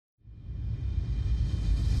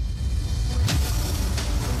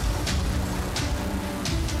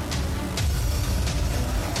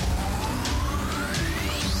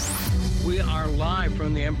live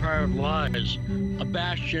from the Empire of Lies, a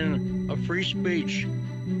bastion of free speech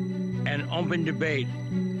and open debate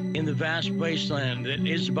in the vast wasteland that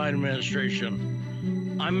is the Biden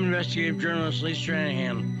administration. I'm investigative journalist Lee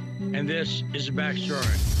Stranahan, and this is The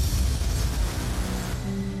Backstory.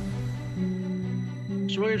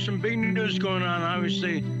 So we have some big news going on.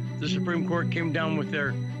 Obviously, the Supreme Court came down with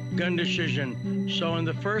their gun decision. So in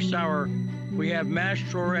the first hour, we have Maj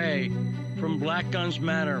Toure from Black Guns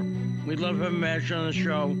Matter. We'd love to have Maj on the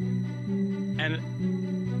show. And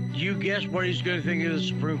you guess what he's going to think of the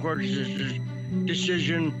Supreme Court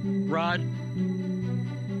decision, Rod?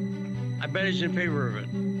 I bet he's in favor of it.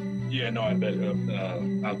 Yeah, no, I bet.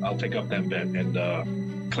 I'll take up that bet.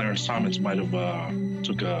 And Clarence Thomas might have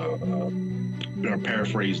took or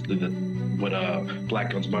paraphrased what Black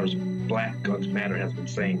Guns Matter has been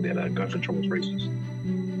saying, that gun control is racist.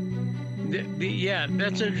 Yeah,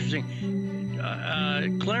 that's interesting.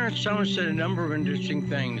 Clarence Thomas said a number of interesting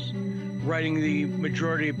things, writing the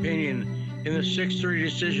majority opinion in the 6-3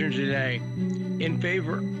 decision today in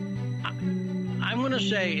favor. I'm going to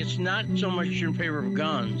say it's not so much in favor of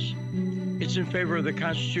guns. It's in favor of the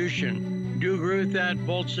Constitution. Do you agree with that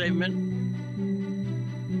bold statement?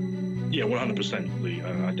 Yeah, 100%, Lee.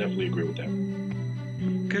 I definitely agree with that.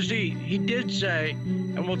 Because he did say,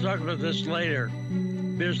 and we'll talk about this later,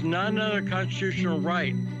 there's not another constitutional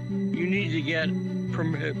right. You need to get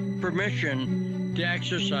permission to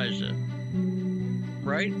exercise it.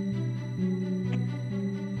 Right?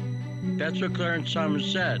 That's what Clarence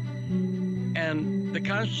Thomas said. And the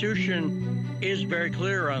Constitution is very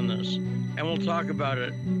clear on this. And we'll talk about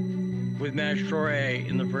it with Maj Toure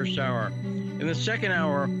in the first hour. In the second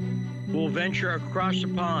hour, we'll venture across the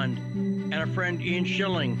pond, and our friend Ian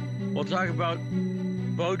Shilling will talk about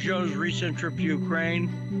Bojo's recent trip to Ukraine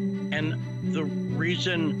and the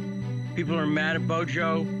reason people are mad at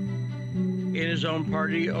Bojo in his own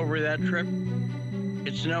party over that trip.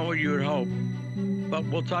 It's not what you would hope, but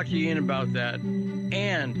we'll talk to Ian about that.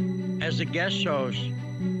 And as a guest host,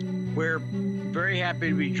 we're very happy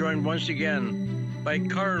to be joined once again by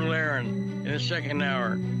Carter Laren in the second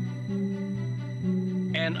hour.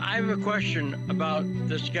 And I have a question about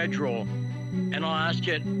the schedule, and I'll ask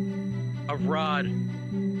it of Rod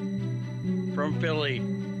from Philly,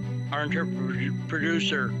 our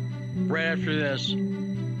producer, right after this.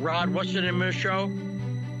 Rod, what's the name of the show?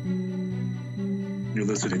 You're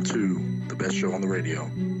listening to the best show on the radio,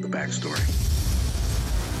 The Backstory.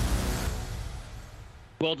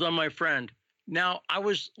 Well done, my friend. Now, I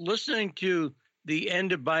was listening to the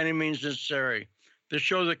end of By Any Means Necessary, the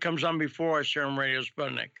show that comes on before us here on Radio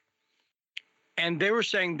Sputnik. And they were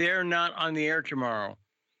saying they're not on the air tomorrow.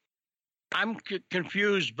 I'm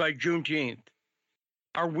confused by Juneteenth.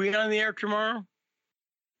 Are we on the air tomorrow?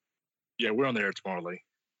 Yeah, we're on the air tomorrow, Lee.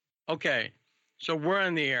 Okay, so we're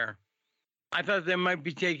on the air. I thought they might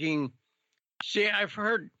be taking... See, I've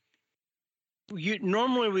heard...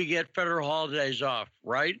 Normally we get federal holidays off,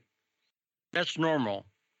 right? That's normal.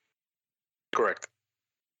 Correct.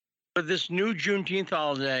 But this new Juneteenth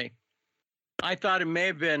holiday, I thought it may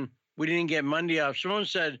have been we didn't get Monday off. Someone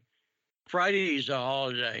said Friday is a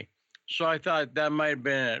holiday. So I thought that might have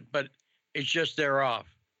been it, but it's just they're off.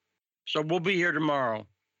 So we'll be here tomorrow.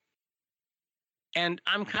 And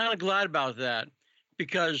I'm kind of glad about that,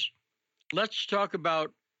 because let's talk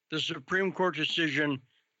about the Supreme Court decision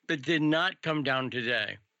that did not come down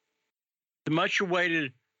today. The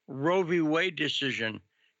much-awaited Roe v. Wade decision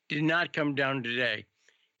did not come down today.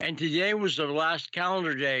 And today was the last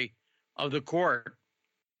calendar day of the court.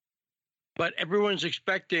 But everyone's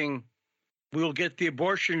expecting we'll get the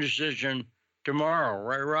abortion decision tomorrow,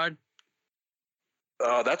 right, Rod?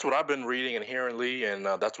 That's what I've been reading and hearing, Lee, and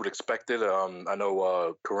that's what expected. I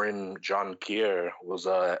know Corinne Jean-Pierre was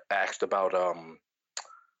asked about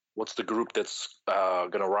what's the group that's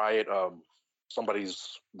going to riot?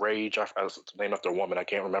 Somebody's Rage. It's named after a woman. I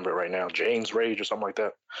can't remember it right now. Jane's Rage or something like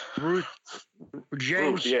that.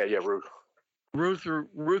 James. Ruth, yeah, Ruth.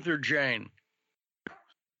 Ruth or Jane.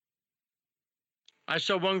 I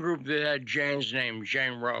saw one group that had Jane's name,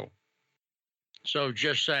 Jane Roe. So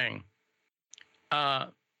just saying.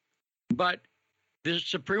 But the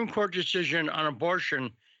Supreme Court decision on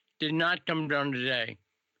abortion did not come down today.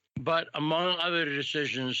 But among other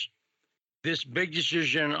decisions, this big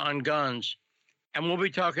decision on guns, and we'll be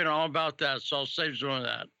talking all about that, so I'll save some of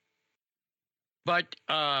that. But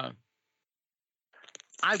I've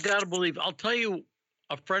got to believe, I'll tell you,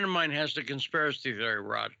 a friend of mine has the conspiracy theory,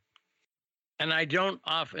 Rod. And I don't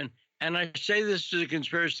often, and I say this is a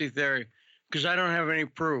conspiracy theory because I don't have any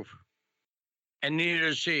proof, and neither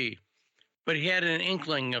does he. But he had an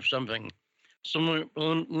inkling of something. So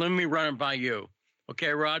let me run it by you. Okay,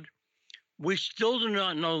 Rod? We still do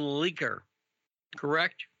not know the leaker,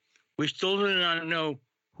 correct? We still do not know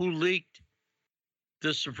who leaked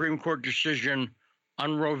the Supreme Court decision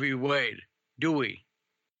on Roe v. Wade, do we?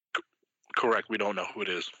 Correct. We don't know who it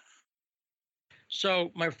is. So,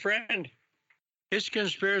 my friend, his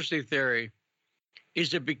conspiracy theory is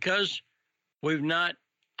that because we've not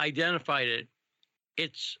identified it,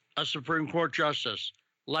 it's a Supreme Court justice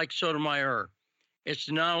like Sotomayor. It's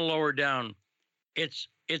not a lower down. It's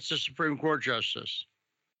a Supreme Court justice.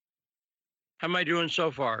 How am I doing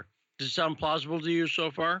so far? Does it sound plausible to you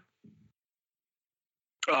so far?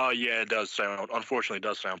 Yeah, it does sound. Unfortunately, it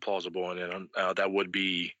does sound plausible, and that would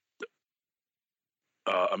be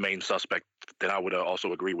a main suspect that I would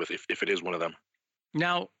also agree with if it is one of them.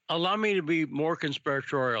 Now, allow me to be more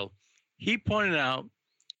conspiratorial. He pointed out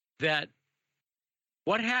that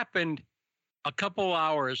what happened a couple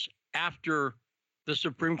hours after the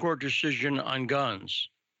Supreme Court decision on guns.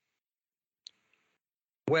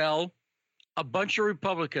 Well, a bunch of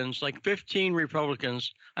Republicans, like 15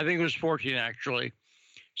 Republicans, I think it was 14 actually,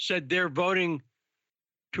 said they're voting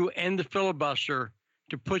to end the filibuster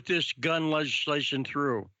to put this gun legislation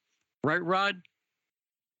through. Right, Rod?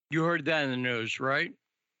 You heard that in the news, right?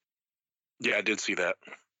 Yeah, I did see that.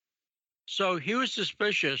 So he was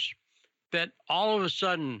suspicious that all of a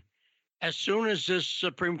sudden, as soon as this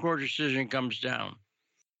Supreme Court decision comes down,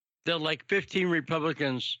 that like 15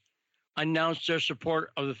 Republicans announced their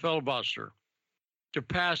support of the filibuster to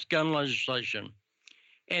pass gun legislation.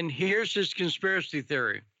 And here's his conspiracy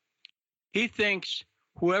theory. He thinks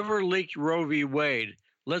whoever leaked Roe v. Wade,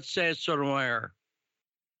 let's say it's Sotomayor,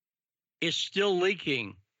 is still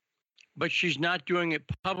leaking, but she's not doing it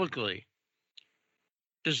publicly.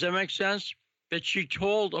 Does that make sense? That she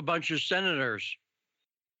told a bunch of senators,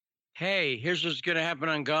 hey, here's what's going to happen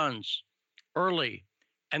on guns early.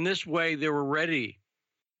 And this way they were ready.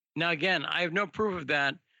 Now, again, I have no proof of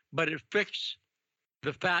that, but it fits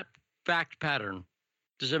the fact pattern.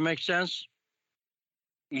 Does that make sense?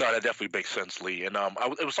 No, that definitely makes sense, Lee. And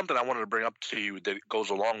it was something I wanted to bring up to you that goes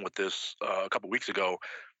along with this a couple weeks ago.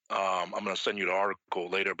 I'm going to send you the article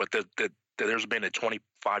later, but there's been a 25%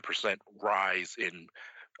 rise in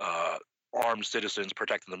armed citizens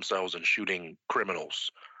protecting themselves and shooting criminals.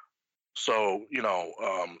 So,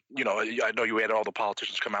 I know you had all the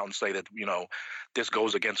politicians come out and say that, this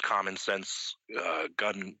goes against common sense,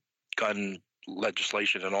 gun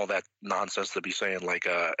legislation and all that nonsense to be saying, like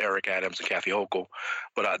Eric Adams and Kathy Hochul.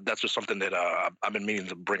 But that's just something that I've been meaning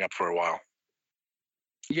to bring up for a while.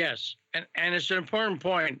 Yes, and it's an important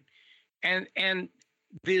point. And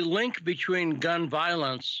the link between gun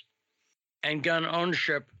violence and gun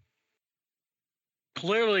ownership,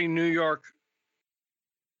 clearly New York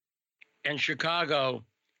and Chicago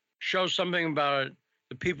show something about it.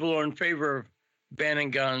 The people who are in favor of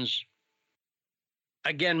banning guns.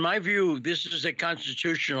 Again, my view, this is a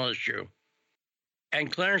constitutional issue.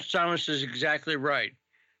 And Clarence Thomas is exactly right.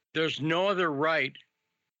 There's no other right.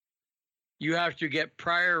 You have to get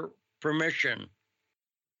prior permission.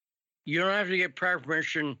 You don't have to get prior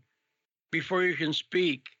permission before you can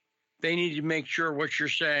speak. They need to make sure what you're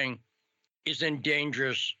saying isn't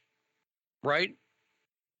dangerous, right?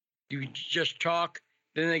 You just talk,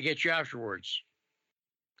 then they get you afterwards.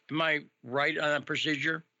 Am I right on that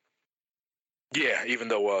procedure? Yeah, even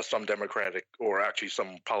though some Democratic, or actually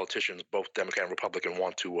some politicians, both Democrat and Republican,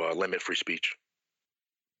 want to limit free speech.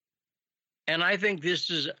 And I think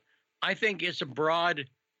it's a broad,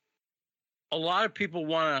 a lot of people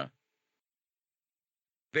want to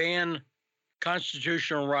ban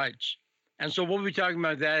constitutional rights. And so we'll be talking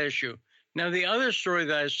about that issue. Now, the other story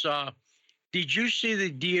that I saw, did you see the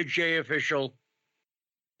DOJ official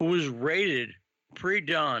who was raided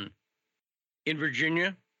pre-dawn in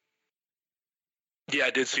Virginia? Yeah,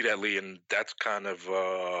 I did see that, Lee, and that's kind of,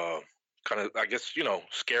 I guess,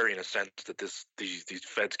 scary in a sense that these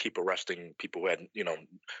feds keep arresting people who had,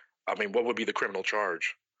 what would be the criminal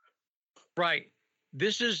charge? Right.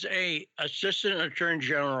 This is a assistant attorney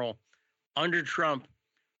general under Trump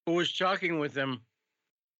who was talking with him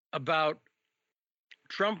about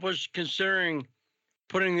Trump was considering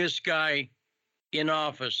putting this guy in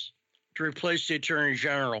office to replace the attorney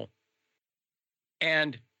general.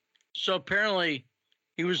 And so apparently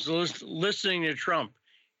he was listening to Trump.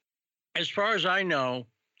 As far as I know,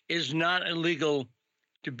 it's not illegal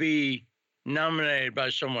to be nominated by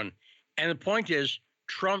someone. And the point is,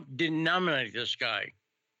 Trump didn't nominate this guy,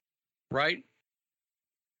 right?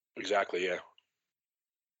 Exactly, yeah.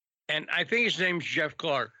 And I think his name's Jeff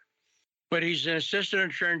Clark, but he's an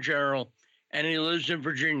assistant attorney general, and he lives in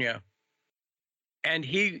Virginia. And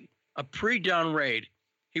a pre-dawn raid,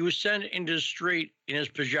 He was sent into the street in his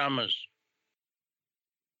pajamas,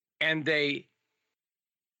 and they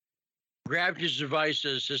grabbed his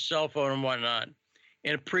devices, his cell phone and whatnot,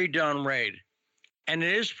 in a pre-dawn raid. And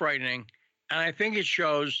it is frightening, and I think it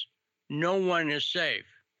shows no one is safe.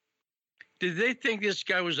 Did they think this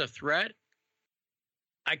guy was a threat?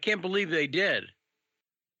 I can't believe they did.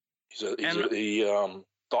 He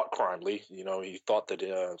thought crime, Lee. You know, he thought that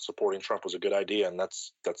supporting Trump was a good idea, and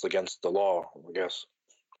that's against the law, I guess.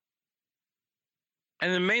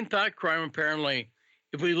 And the main thought crime, apparently,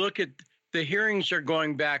 if we look at the hearings are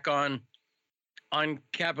going back on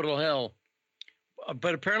Capitol Hill,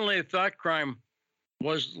 but apparently the thought crime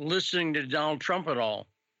was listening to Donald Trump at all.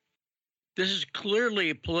 This is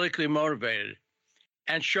clearly politically motivated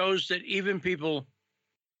and shows that even people,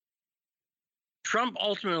 Trump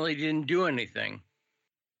ultimately didn't do anything.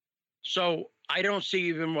 So I don't see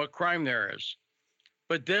even what crime there is.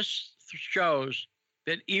 But this shows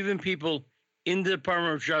that even people in the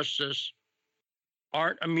Department of Justice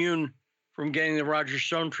aren't immune from getting the Roger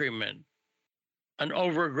Stone treatment, an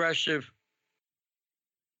over-aggressive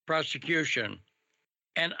prosecution.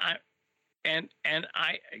 And I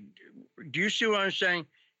do you see what I'm saying?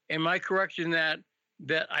 Am I correct in that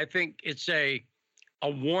I think it's a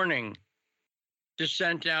warning to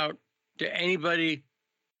send out to anybody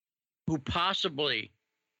who possibly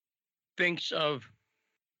thinks of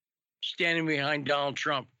standing behind Donald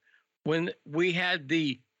Trump? When we had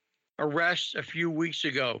the arrest a few weeks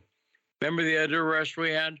ago, remember the other arrest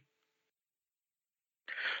we had?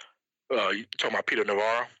 You talking about Peter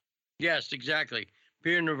Navarro? Yes, exactly.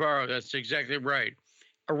 Peter Navarro, that's exactly right.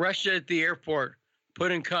 Arrested at the airport,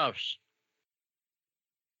 put in cuffs.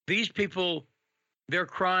 These people, their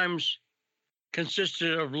crimes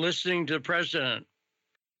consisted of listening to the president,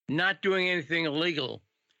 not doing anything illegal.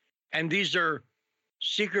 And these are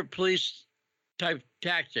secret police type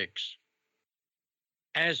tactics.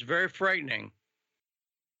 And it's very frightening.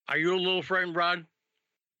 Are you a little frightened, Rod?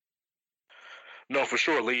 No, for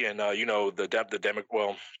sure, Lee. And you know, the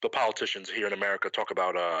politicians here in America talk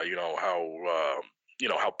about how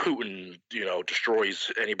Putin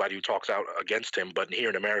destroys anybody who talks out against him. But here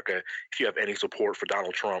in America, if you have any support for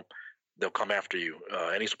Donald Trump, they'll come after you.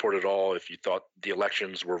 Any support at all, if you thought the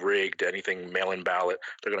elections were rigged, anything mail-in ballot,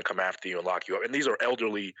 they're going to come after you and lock you up. And these are not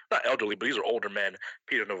elderly, but these are older men.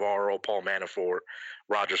 Peter Navarro, Paul Manafort,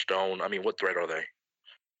 Roger Stone. I mean, what threat are they?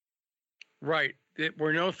 Right.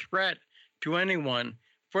 We're no threat to anyone.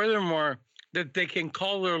 Furthermore, that they can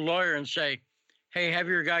call their lawyer and say, hey, have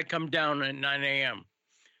your guy come down at 9 a.m.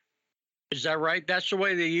 Is that right? That's the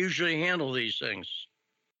way they usually handle these things.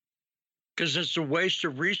 Because it's a waste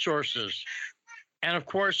of resources. And of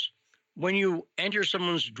course, when you enter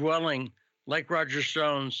someone's dwelling, like Roger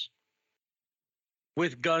Stone's,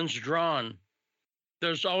 with guns drawn,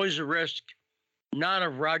 there's always a risk, not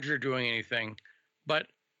of Roger doing anything, but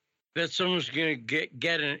that someone's going to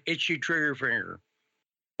get an itchy trigger finger,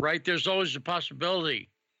 right? There's always a possibility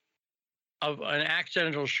of an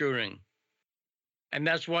accidental shooting. And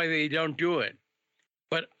that's why they don't do it.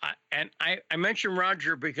 But I mentioned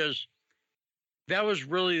Roger because that was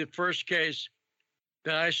really the first case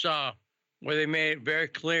that I saw where they made it very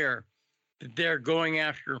clear that they're going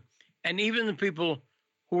after, and even the people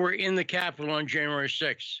who were in the Capitol on January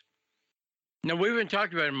 6th. Now, we haven't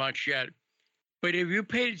talked about it much yet, but have you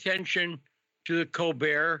paid attention to the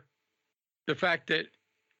Colbert, the fact that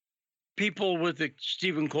people with the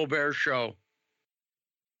Stephen Colbert show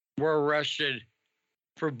were arrested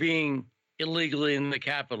for being illegally in the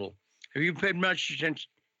Capitol? Have you paid much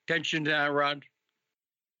attention to that, Rod?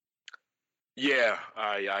 Yeah,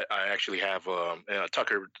 I actually have.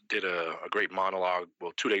 Tucker did a great monologue,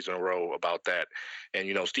 2 days in a row about that,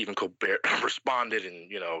 and Stephen Colbert responded,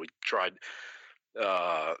 and he tried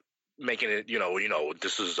making it.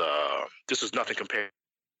 This is nothing compared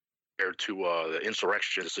to the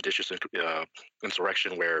insurrection, the seditious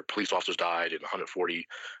insurrection where police officers died and 140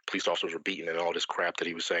 police officers were beaten and all this crap that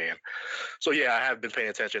he was saying. So yeah, I have been paying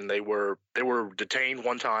attention. They were detained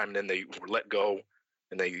one time, and then they were let go,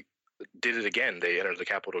 and they did it again. They entered the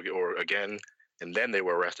Capitol again, and then they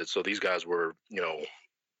were arrested. So these guys were,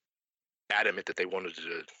 adamant that they wanted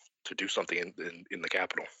to do something in the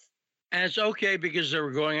Capitol. And it's okay because they were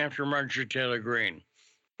going after Marjorie Taylor Greene,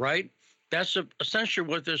 right? That's essentially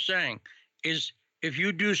what they're saying, is if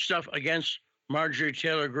you do stuff against Marjorie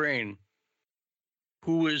Taylor Greene,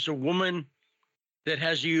 who is a woman that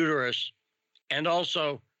has a uterus, and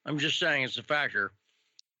also, I'm just saying it's a factor,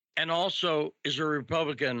 and also is a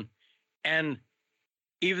Republican, and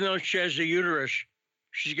even though she has a uterus,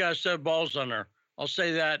 she's got a set of balls on her. I'll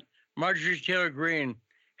say that. Marjorie Taylor Greene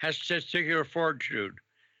has testicular fortitude.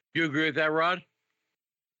 Do you agree with that, Rod?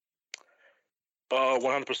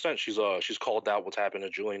 100%. She's called out what's happened to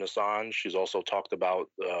Julian Assange. She's also talked about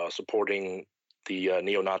supporting the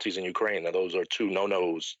neo-Nazis in Ukraine. Now, those are two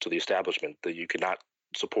no-nos to the establishment. That you cannot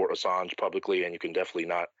support Assange publicly, and you can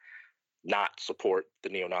definitely not support the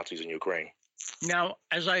neo-Nazis in Ukraine. Now,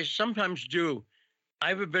 as I sometimes do, I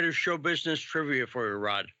have a bit of show business trivia for you,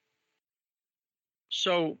 Rod.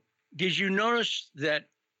 So, did you notice that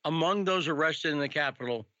among those arrested in the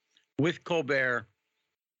Capitol with Colbert's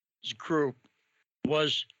crew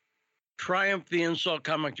was Triumph the Insult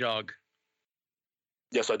Comic Dog?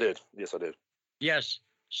 Yes, I did. Yes.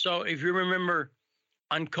 So, if you remember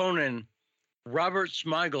on Conan, Robert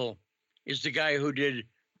Smigel is the guy who did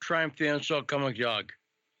Triumph the Insult Comic Dog.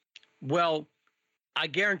 Well, I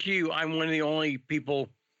guarantee you I'm one of the only people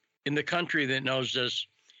in the country that knows this,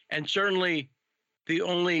 and certainly the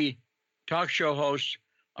only talk show host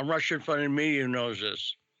on Russian-funded media who knows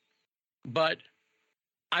this. But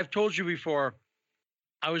I've told you before,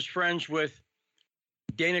 I was friends with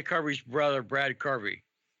Dana Carvey's brother, Brad Carvey.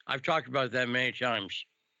 I've talked about that many times,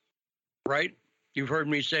 right? You've heard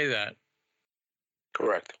me say that.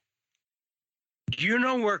 Correct. Do you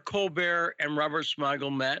know where Colbert and Robert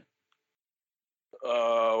Smigel met?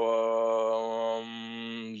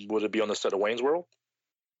 Would it be on the set of Wayne's World?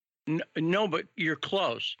 No, but you're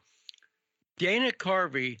close. Dana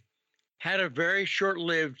Carvey had a very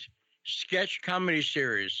short-lived sketch comedy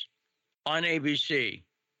series on ABC.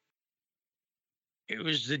 It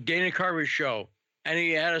was the Dana Carvey Show, and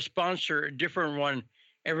he had a sponsor, a different one,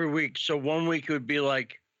 every week. So one week it would be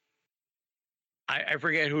like, I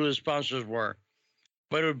forget who the sponsors were,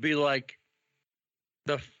 but it would be like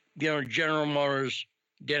the General Motors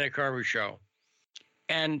Dana Carvey Show.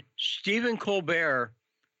 And Stephen Colbert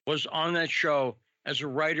was on that show as a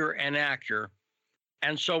writer and actor,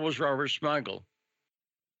 and so was Robert Smigel.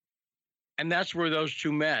 And that's where those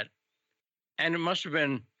two met. And it must have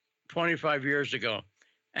been 25 years ago.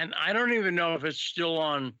 And I don't even know if it's still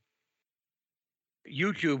on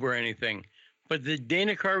YouTube or anything, but the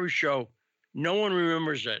Dana Carvey Show, no one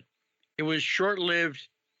remembers it. It was short-lived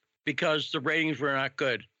because the ratings were not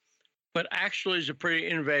good, but actually it's a pretty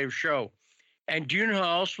innovative show. And do you know who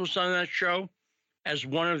else was on that show as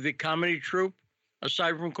one of the comedy troupe,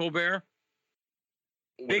 aside from Colbert?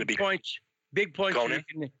 Big points. Conan?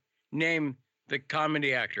 You can name the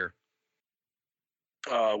comedy actor.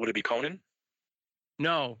 Would it be Conan?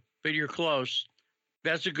 No, but you're close.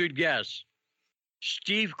 That's a good guess.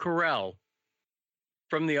 Steve Carell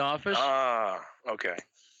from The Office. Okay.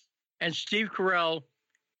 And Steve Carell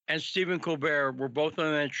and Stephen Colbert were both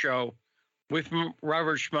on that show with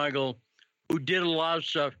Robert Smigel, who did a lot of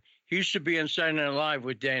stuff. He used to be on Saturday Night Live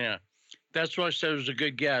with Dana. That's why I said it was a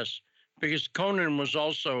good guess, because Conan was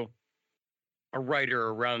also a writer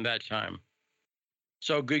around that time.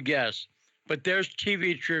 So good guess. But there's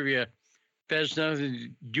TV trivia that has nothing to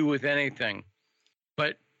do with anything.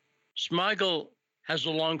 But Smigel has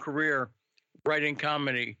a long career writing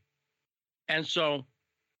comedy. And so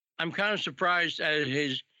I'm kind of surprised at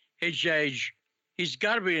his age. He's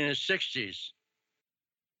got to be in his 60s.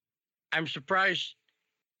 I'm surprised.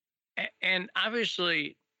 And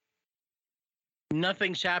obviously,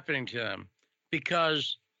 nothing's happening to them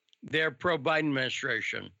because they're pro-Biden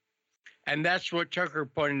administration. And that's what Tucker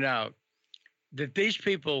pointed out, that these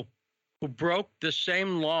people who broke the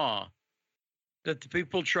same law that the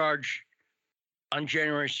people charged on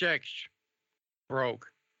January 6th broke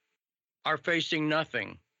are facing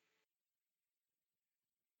nothing.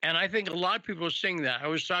 And I think a lot of people are seeing that. I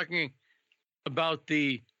was talking about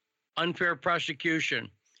the unfair prosecution,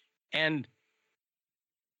 and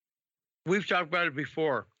we've talked about it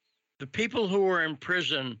before. The people who were in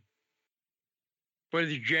prison for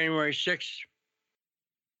the January 6th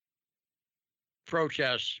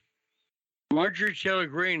protests, Marjorie Taylor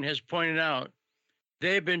Greene has pointed out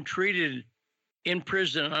they have been treated in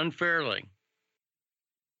prison unfairly,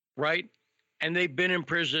 right? And they've been in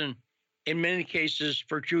prison in many cases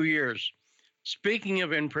for 2 years. Speaking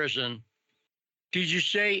of in prison, did you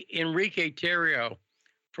say Enrique Tarrio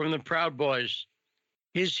from the Proud Boys,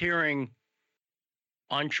 his hearing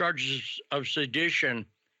on charges of sedition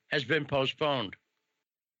has been postponed?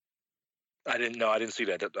 I didn't know. I didn't see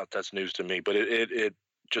that. That's news to me. But it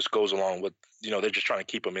just goes along with, they're just trying to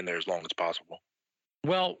keep him in there as long as possible.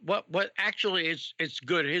 Well, what actually it's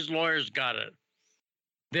good. His lawyers got it.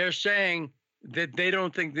 They're saying that they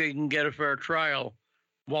don't think they can get a fair trial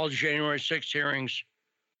while January 6th hearings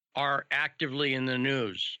are actively in the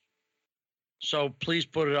news. So please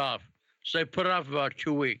put it off. So they put it off about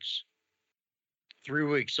 2 weeks, 3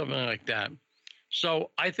 weeks, something like that.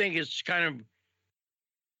 So I think it's kind of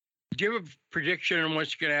Do you have a prediction on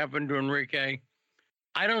what's going to happen to Enrique?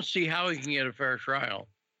 I don't see how he can get a fair trial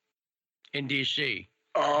in D.C.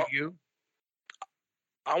 Do you?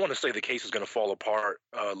 I want to say the case is going to fall apart,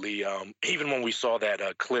 Lee. Even when we saw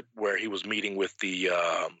that clip where he was meeting with the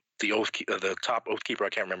top oath keeper, I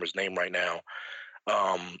can't remember his name right now.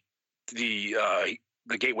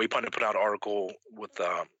 The Gateway pundit put out an article with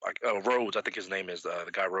Rhodes, I think his name is the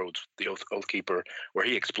guy Rhodes, the oath keeper, where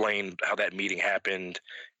he explained how that meeting happened,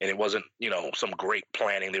 and it wasn't some great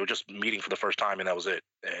planning. They were just meeting for the first time, and that was it.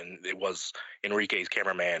 And it was Enrique's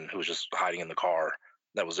cameraman who was just hiding in the car.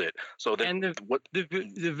 That was it. So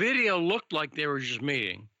the video looked like they were just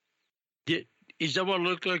meeting. Is that what it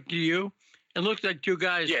looked like to you? It looked like two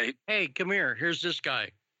guys. Yeah. Hey, come here. Here's this guy.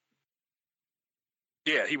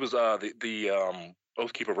 Yeah, he was the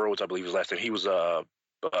oath keeper Rhodes, I believe his last name. He was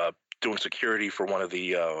doing security for one of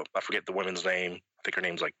the I forget the woman's name. I think her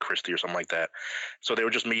name's like Christy or something like that. So they were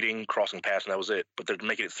just meeting, crossing paths, and that was it. But they're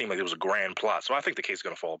making it seem like it was a grand plot. So I think the case is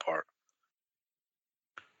going to fall apart.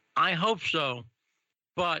 I hope so.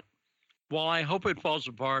 But while I hope it falls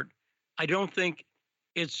apart, I don't think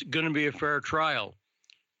it's going to be a fair trial.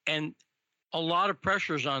 And a lot of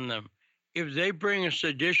pressure's on them. If they bring a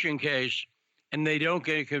sedition case and they don't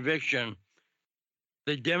get a conviction,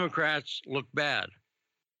 the Democrats look bad,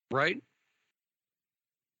 right?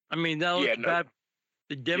 I mean, that looks bad.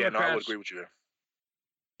 The Democrats. Yeah, no, I would agree with you.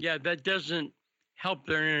 Yeah, that doesn't help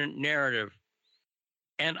their narrative.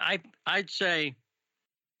 And I'd say,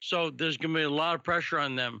 so there's going to be a lot of pressure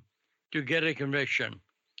on them to get a conviction.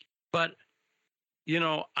 But,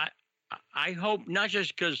 I hope, not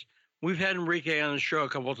just because we've had Enrique on the show a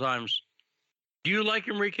couple of times. Do you like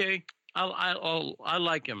Enrique? I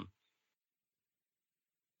like him.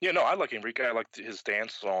 Yeah, no, I like Enrique. I like his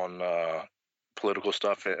stance on political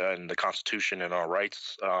stuff and the Constitution and our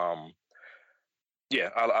rights. Yeah,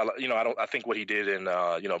 I think what he did in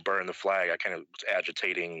burn the flag, I kind of was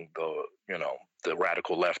agitating the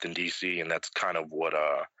radical left in D.C., and that's kind of what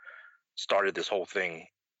started this whole thing.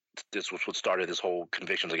 This was what started this whole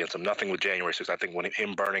convictions against him. Nothing with January 6th. I think when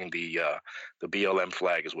him burning the BLM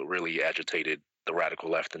flag is what really agitated the radical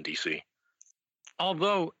left in D.C.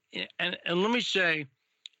 Although, and let me say,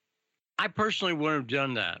 I personally wouldn't have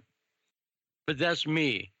done that, but that's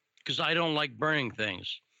me because I don't like burning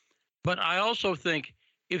things. But I also think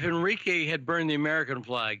if Enrique had burned the American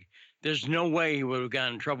flag, there's no way he would have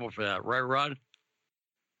gotten in trouble for that, right, Rod?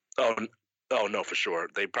 Oh no, for sure.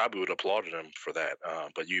 They probably would have applauded him for that.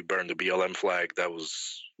 But you burned the BLM flag. That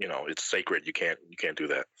was, it's sacred. You can't do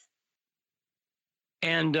that.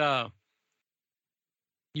 And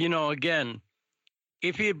again,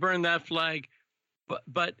 if he had burned that flag,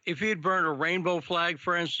 but if he had burned a rainbow flag,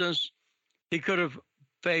 for instance, he could have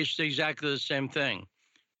faced exactly the same thing.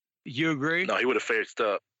 You agree? No, he would have faced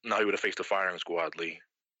a firing squad, Lee.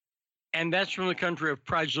 And that's from the country of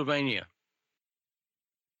Pennsylvania.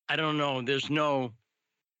 I don't know. There's no.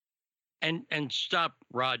 And stop,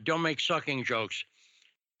 Rod. Don't make sucking jokes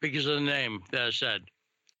because of the name that I said.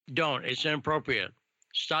 Don't. It's inappropriate.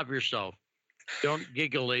 Stop yourself. Don't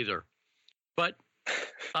giggle either. But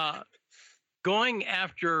going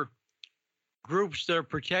after groups that are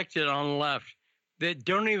protected on the left that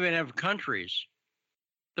don't even have countries.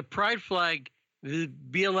 The pride flag, the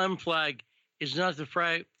BLM flag, is not the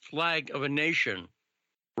flag of a nation,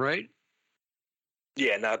 right?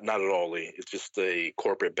 Yeah, not at all, Lee. It's just a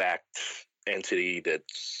corporate-backed entity that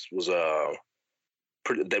was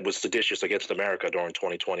seditious against America during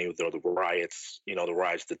 2020 with the riots. The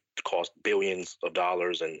riots that cost billions of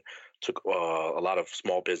dollars and took a lot of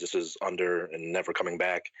small businesses under and never coming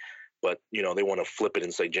back. But, they want to flip it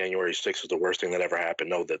and say January 6th is the worst thing that ever happened.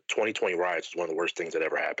 No, the 2020 riots is one of the worst things that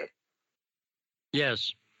ever happened.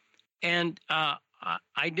 Yes. And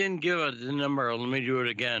I didn't give it the number. Let me do it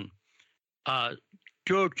again.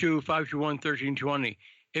 202-521-1320.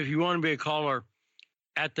 If you want to be a caller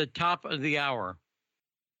at the top of the hour.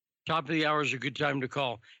 Top of the hour is a good time to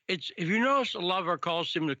call. If you notice, a lot of our calls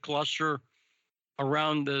seem to cluster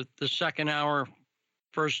around the second hour,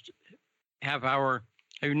 first half hour.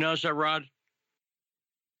 Have you noticed that, Rod?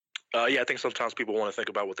 Yeah, I think sometimes people want to think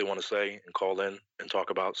about what they want to say and call in and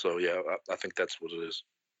talk about. So, yeah, I think that's what it is.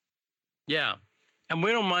 Yeah, and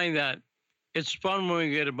we don't mind that. It's fun when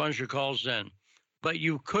we get a bunch of calls in. But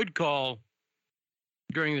you could call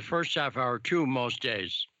during the first half hour, too, most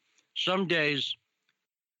days. Some days,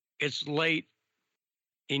 it's late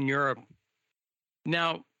in Europe.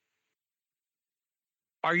 Now,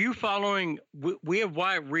 are you following? We have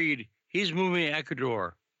Wyatt Reed. He's moving to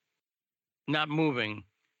Ecuador. Not moving,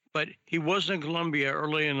 but he was in Colombia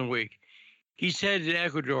early in the week. He's headed to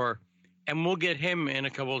Ecuador. and we'll get him in a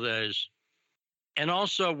couple of days. And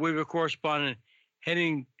also, we have a correspondent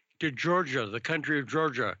heading to Georgia, the country of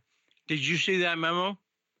Georgia. Did you see that memo?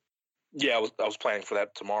 Yeah, I was planning for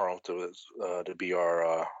that tomorrow to be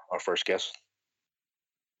our first guest.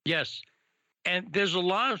 Yes, and there's a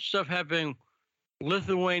lot of stuff happening.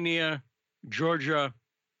 Lithuania, Georgia.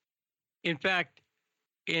 In fact,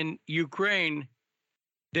 in Ukraine,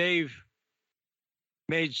 they've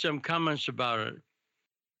made some comments about it.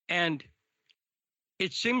 And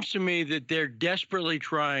it seems to me that they're desperately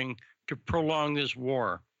trying to prolong this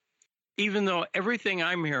war. Even though everything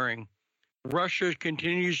I'm hearing, Russia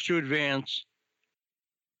continues to advance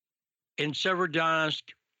in Severodonetsk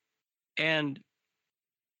and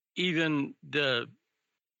even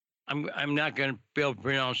I'm not going to be able to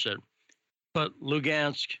pronounce it, but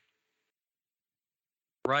Lugansk,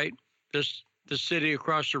 right? The city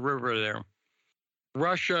across the river there.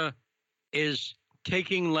 Russia is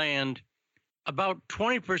taking land. About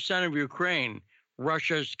 20% of Ukraine,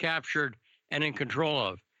 Russia has captured and in control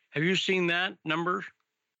of. Have you seen that number?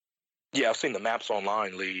 Yeah, I've seen the maps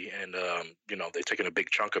online, Lee, and they've taken a big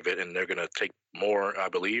chunk of it, and they're going to take more, I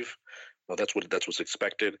believe. Well, that's what's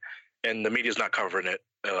expected, and the media's not covering it.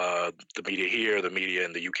 The media here, the media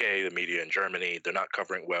in the UK, the media in Germany, they're not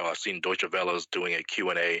covering it well. I've seen Deutsche Welle's doing a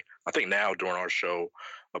Q&A, I think now during our show,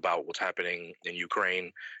 about what's happening in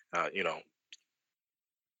Ukraine.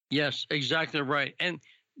 Yes, exactly right, and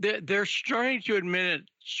they're starting to admit it,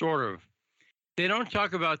 sort of. They don't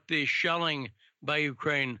talk about the shelling by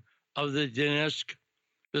Ukraine of the Donetsk,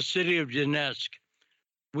 the city of Donetsk.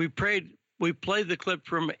 We played the clip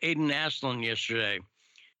from Aiden Aslan yesterday,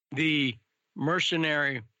 the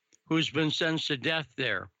mercenary who's been sentenced to death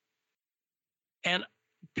there. And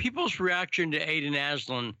people's reaction to Aiden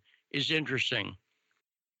Aslan is interesting.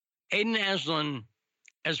 Aiden Aslan,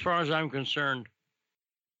 as far as I'm concerned,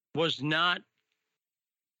 was not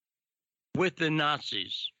with the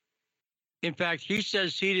Nazis. In fact, he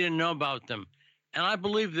says he didn't know about them. And I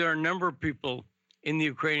believe there are a number of people in the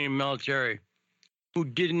Ukrainian military who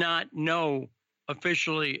did not know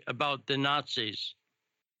officially about the Nazis.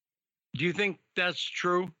 Do you think that's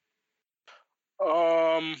true?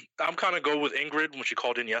 I'm kind of go with Ingrid when she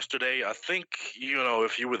called in yesterday. I think,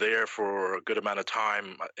 if you were there for a good amount of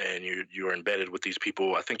time and you were embedded with these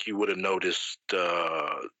people, I think you would have noticed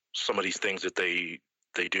some of these things that they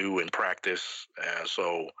do in practice.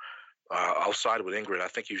 So I'll side with Ingrid. I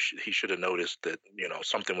think he should have noticed that,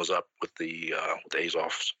 something was up with the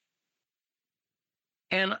Azovs.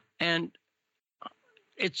 And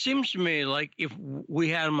it seems to me like if we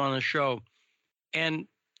had him on the show, and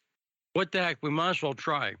what the heck, we might as well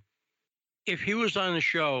try. If he was on the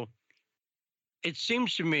show, it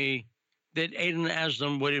seems to me that Aiden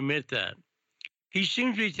Aslan would admit that. He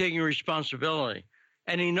seems to be taking responsibility,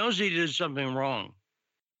 and he knows he did something wrong.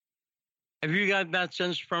 Have you got that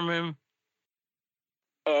sense from him?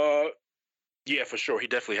 Yeah, for sure. He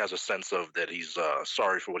definitely has a sense of that he's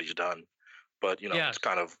sorry for what he's done. But yes.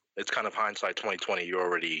 it's kind of hindsight 2020. You're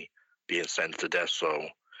already being sentenced to death, so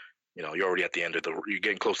you're already at the end you're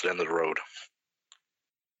getting close to the end of the road.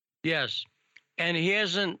 Yes, and he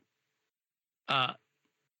hasn't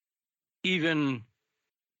even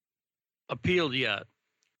appealed yet.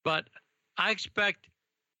 But I expect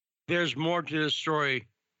there's more to this story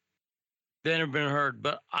than have been heard.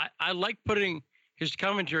 But I like putting his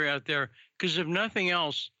commentary out there because if nothing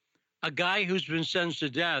else, a guy who's been sentenced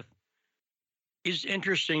to death is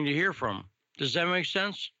interesting to hear from. Does that make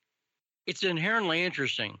sense? It's inherently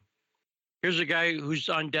interesting. Here's a guy who's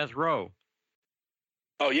on death row.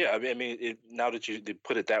 Oh, yeah. I mean, now that you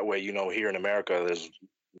put it that way, here in America, there's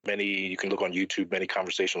you can look on YouTube, many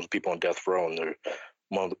conversations with people on death row, and they're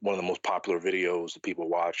one of the most popular videos that people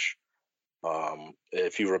watch.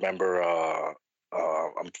 If you remember,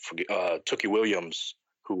 Tookie Williams,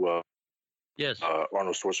 who yes,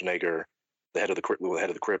 Arnold Schwarzenegger, the head of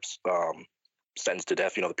the Crips, sentenced to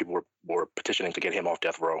death. The people were petitioning to get him off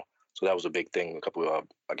death row. So that was a big thing a couple of,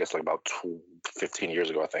 I guess, like about 15 years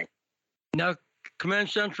ago, I think. Now, Command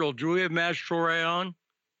Central, do we have Maj Toure on?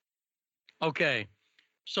 Okay.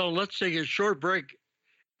 So let's take a short break.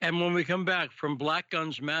 And when we come back from Black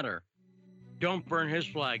Guns Matter, don't burn his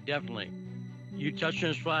flag, definitely. You touching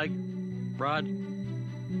his flag, Rod?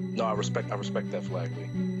 No, I respect that flag, Lee.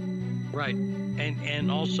 Right. And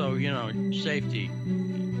also, safety.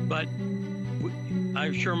 But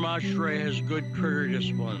I'm sure Maj Toure has good trigger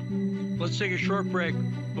discipline. Let's take a short break.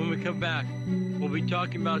 When we come back, we'll be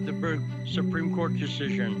talking about the Supreme Court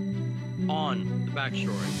decision on the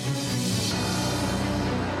backstory.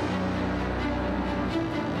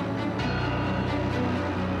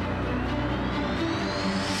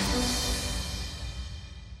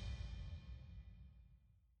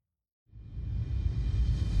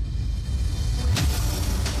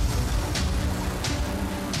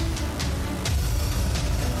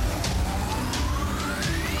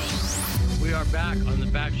 back on The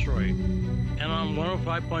Backstory and on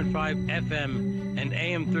 105.5 FM and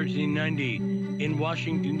AM 1390 in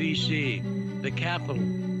Washington, D.C., the capital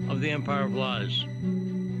of the Empire of Lies.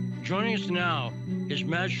 Joining us now is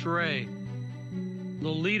Maj Toure, the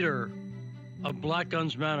leader of Black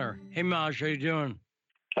Guns Matter. Hey, Maj, how you doing?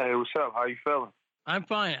 Hey, what's up? How you feeling? I'm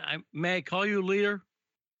fine. May I call you leader?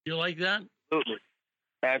 You like that?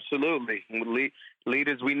 Absolutely.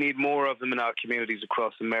 Leaders, we need more of them in our communities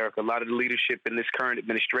across America. A lot of the leadership in this current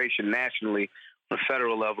administration nationally on the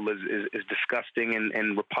federal level is disgusting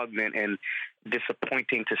and repugnant and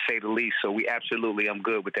disappointing, to say the least. So I'm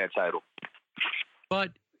good with that title.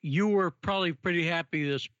 But you were probably pretty happy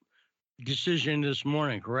this decision this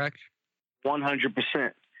morning, correct?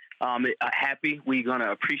 100%. Happy. We're going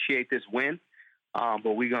to appreciate this win,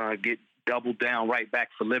 but we're going to get doubled down right back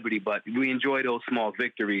for liberty. But we enjoy those small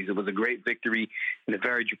victories. It was a great victory in a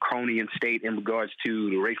very draconian state in regards to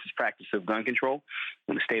the racist practice of gun control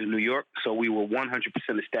in the state of New York. So we were 100%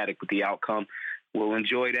 ecstatic with the outcome. We'll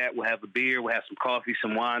enjoy that. We'll have a beer. We'll have some coffee,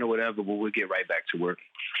 some wine or whatever, but we'll get right back to work.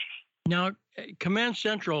 Now, Command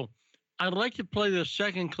Central, I'd like to play the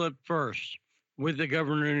second clip first with the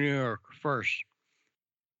governor of New York first.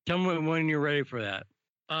 Tell me when you're ready for that.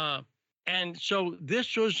 And so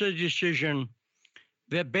this was a decision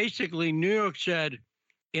that basically New York said,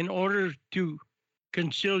 in order to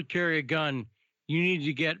concealed carry a gun, you need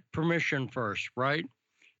to get permission first, right?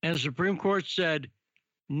 And the Supreme Court said,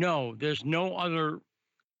 no, there's no other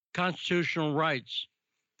constitutional rights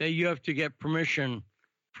that you have to get permission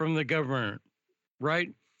from the government, right?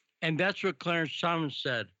 And that's what Clarence Thomas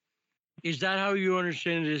said. Is that how you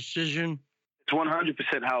understand the decision? It's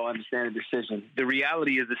 100% how I understand the decision. The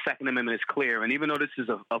reality is the Second Amendment is clear. And even though this is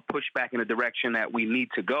a pushback in a direction that we need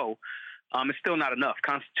to go, it's still not enough.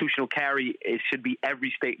 Constitutional carry, it should be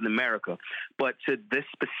every state in America. But to this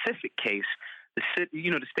specific case, the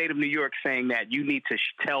state of New York saying that you need to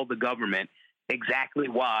tell the government exactly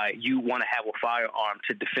why you want to have a firearm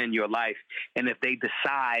to defend your life. And if they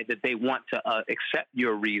decide that they want to accept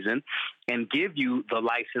your reason and give you the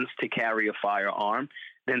license to carry a firearm,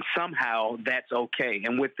 then somehow that's okay.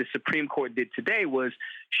 And what the Supreme Court did today was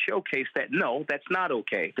showcase that, no, that's not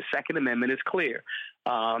okay. The Second Amendment is clear.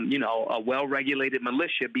 A well-regulated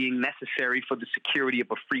militia being necessary for the security of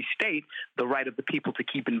a free state, the right of the people to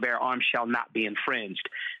keep and bear arms shall not be infringed.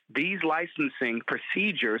 These licensing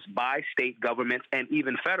procedures by state governments and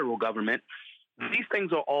even federal government, these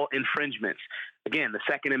things are all infringements. Again, the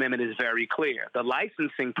Second Amendment is very clear. The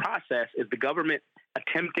licensing process is the government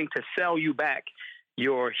attempting to sell you back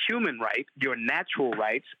your human right, your natural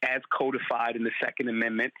rights, as codified in the Second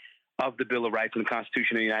Amendment of the Bill of Rights and the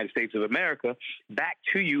Constitution of the United States of America, back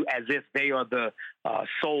to you as if they are the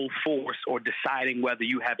sole force or deciding whether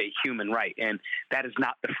you have a human right. And that is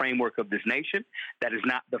not the framework of this nation. That is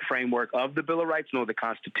not the framework of the Bill of Rights nor the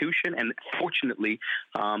Constitution. And fortunately,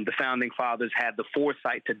 the Founding Fathers had the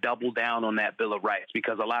foresight to double down on that Bill of Rights,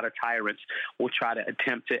 because a lot of tyrants will try to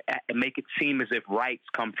attempt to make it seem as if rights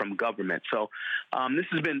come from government. So this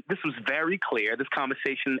was very clear. This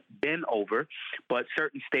conversation been over, but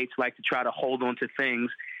certain states like to try to hold on to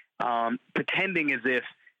things, pretending as if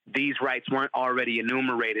these rights weren't already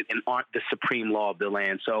enumerated and aren't the supreme law of the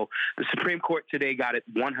land. So the Supreme Court today got it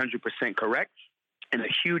 100% correct. And a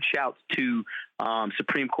huge shout to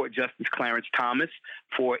Supreme Court Justice Clarence Thomas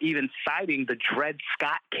for even citing the Dred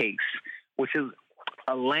Scott case, which is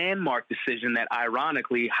a landmark decision that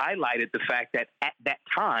ironically highlighted the fact that at that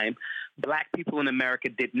time, Black people in America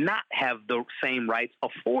did not have the same rights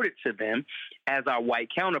afforded to them as our white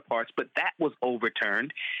counterparts, but that was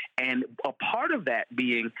overturned. And a part of that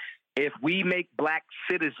being, if we make Black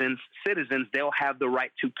citizens, they'll have the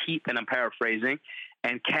right to keep, and I'm paraphrasing,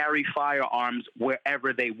 and carry firearms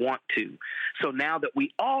wherever they want to. So now that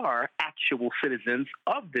we are actual citizens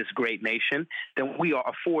of this great nation, then we are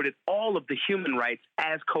afforded all of the human rights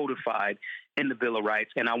as codified in the Bill of Rights.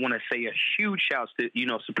 And I want to say a huge shout to,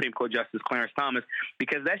 Supreme Court Justice Clarence Thomas,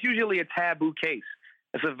 because that's usually a taboo case.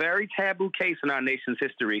 It's a very taboo case in our nation's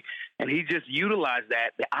history. And he just utilized that,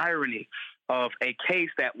 the irony of a case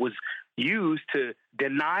that was used to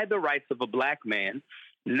deny the rights of a Black man,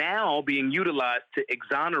 now being utilized to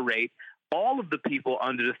exonerate all of the people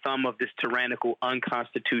under the thumb of this tyrannical,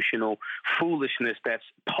 unconstitutional foolishness that's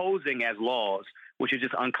posing as laws, which are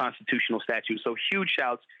just unconstitutional statutes. So huge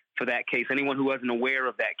shouts for that case. Anyone who wasn't aware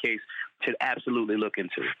of that case should absolutely look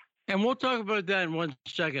into it. And we'll talk about that in 1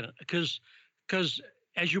 second, because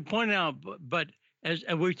as you point out, but as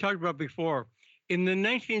we talked about before, in the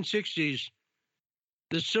 1960s,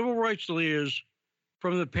 the civil rights leaders,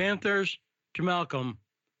 from the Panthers to Malcolm,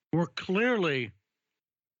 were clearly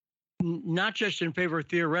not just in favor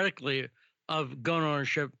theoretically of gun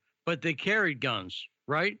ownership, but they carried guns,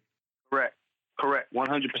 right? Correct,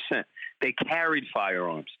 100%. They carried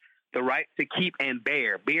firearms. The right to keep and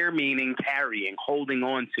bear meaning carrying, holding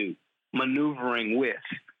on to, maneuvering with.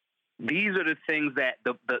 These are the things that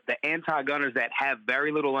the anti-gunners that have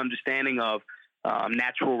very little understanding of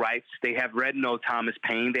natural rights. They have read no Thomas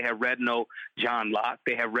Paine. They have read no John Locke.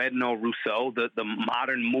 They have read no Rousseau. The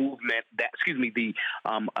modern movement the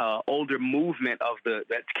older movement of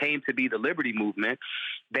that came to be the liberty movement.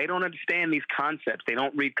 They don't understand these concepts. They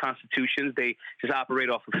don't read constitutions. They just operate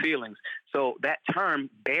off of feelings. So that term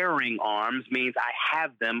bearing arms means I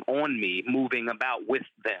have them on me, moving about with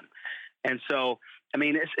them. And so, I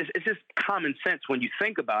mean, it's just common sense when you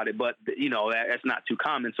think about it, but, that's not too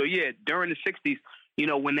common. So, yeah, during the 60s,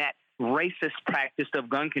 when that racist practice of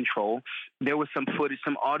gun control, there was some footage,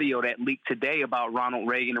 some audio that leaked today about Ronald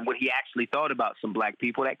Reagan and what he actually thought about some black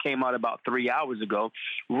people. That came out about 3 hours ago.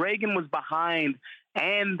 Reagan was behind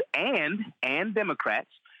and Democrats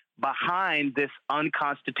behind this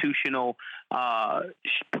unconstitutional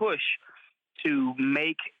push to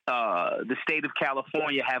make the state of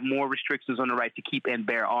California have more restrictions on the right to keep and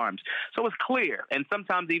bear arms. So it's clear, and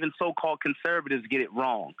sometimes even so-called conservatives get it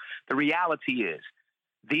wrong. The reality is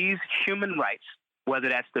these human rights, whether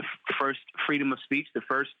that's the first freedom of speech, the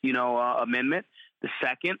first, amendment, the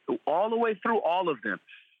second, all the way through all of them,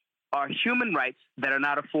 are human rights that are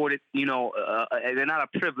not afforded, they're not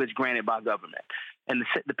a privilege granted by government. And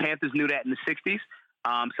the Panthers knew that in the 60s.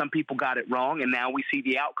 Some people got it wrong, and now we see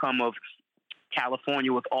the outcome of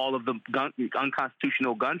California with all of the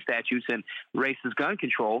unconstitutional gun statutes and racist gun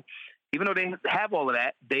control. Even though they have all of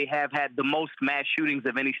that, they have had the most mass shootings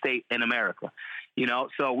of any state in America.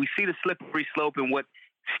 So we see the slippery slope in what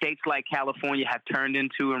states like California have turned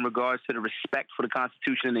into in regards to the respect for the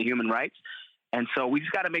Constitution and the human rights. And so we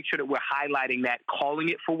just got to make sure that we're highlighting that, calling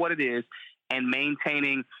it for what it is, and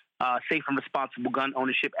maintaining safe and responsible gun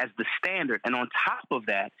ownership as the standard. And on top of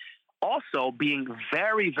that, also being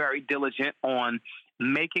very, very diligent on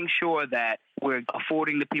making sure that we're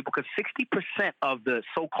affording the people, because 60% of the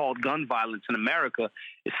so-called gun violence in America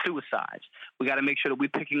is suicides. We got to make sure that we're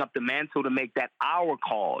picking up the mantle to make that our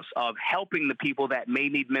cause of helping the people that may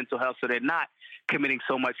need mental health so they're not committing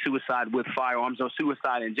so much suicide with firearms or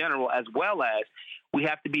suicide in general, as well as we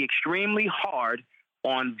have to be extremely hard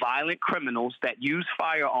on violent criminals that use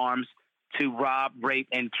firearms to rob, rape,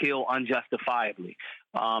 and kill unjustifiably.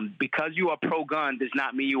 Because you are pro-gun does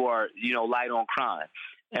not mean you are, light on crime.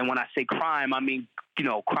 And when I say crime, I mean,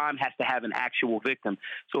 crime has to have an actual victim.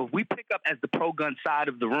 So if we pick up as the pro-gun side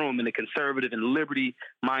of the room and the conservative and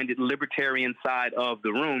liberty-minded libertarian side of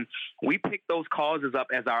the room, we pick those causes up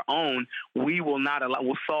as our own,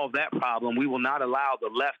 we'll solve that problem. We will not allow the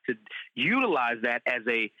left to utilize that as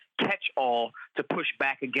a catch-all to push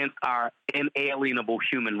back against our inalienable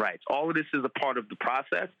human rights. All of this is a part of the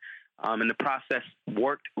process, and the process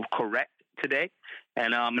worked correct today.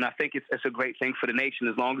 And I think it's a great thing for the nation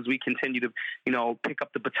as long as we continue to, pick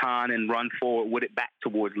up the baton and run forward with it back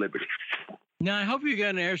towards liberty. Now, I hope you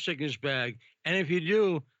got an air sickness bag. And if you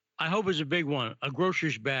do, I hope it's a big one, a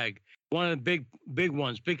grocer's bag, one of the big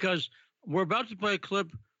ones, because we're about to play a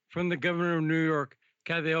clip from the governor of New York,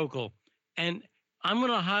 Kathy Hochul. And I'm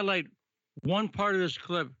going to highlight one part of this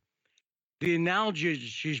clip, the analogies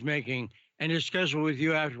she's making, and discuss it with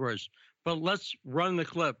you afterwards. But let's run the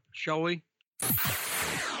clip, shall we?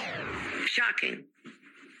 Shocking.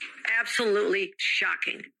 Absolutely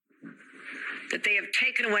shocking that they have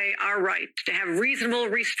taken away our right to have reasonable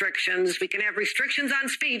restrictions. We can have restrictions on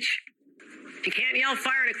speech. You can't yell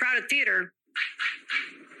fire in a crowded theater.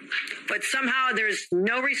 But somehow there's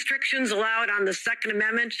no restrictions allowed on the Second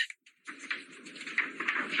Amendment.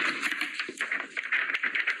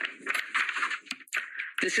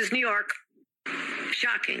 This is New York.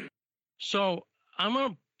 Shocking. So I'm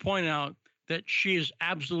going to point out that she is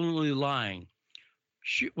absolutely lying.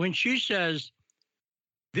 When she says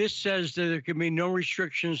this says that there can be no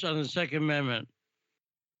restrictions on the Second Amendment,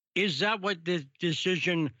 is that what the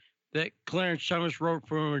decision that Clarence Thomas wrote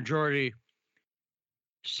for a majority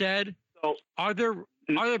said? So, are there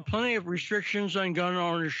plenty of restrictions on gun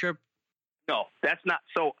ownership? No, that's not.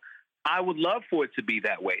 So I would love for it to be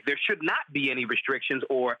that way. There should not be any restrictions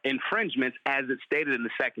or infringements as it's stated in the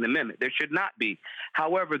Second Amendment. There should not be.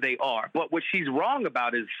 However, they are. But what she's wrong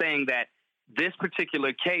about is saying that this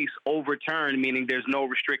particular case overturned, meaning there's no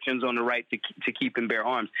restrictions on the right to keep and bear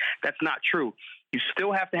arms. That's not true. You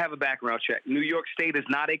still have to have a background check. New York State is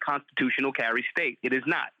not a constitutional carry state. It is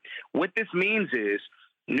not. What this means is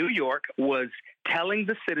New York was telling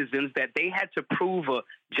the citizens that they had to prove a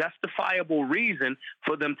justifiable reason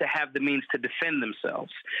for them to have the means to defend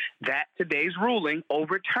themselves. That today's ruling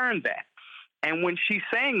overturned that. And when she's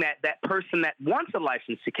saying that, that person that wants a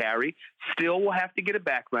license to carry still will have to get a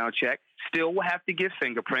background check, still will have to give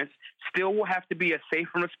fingerprints, still will have to be a safe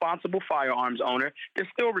and responsible firearms owner. There's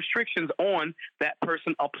still restrictions on that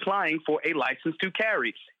person applying for a license to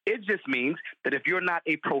carry. It just means that if you're not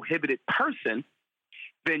a prohibited person,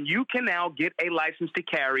 then you can now get a license to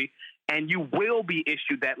carry, and you will be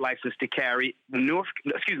issued that license to carry. New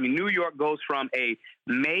York goes from a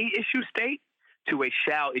may issue state to a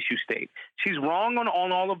shall issue state. She's wrong on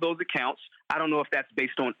all of those accounts. I don't know if that's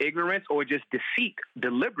based on ignorance or just deceit,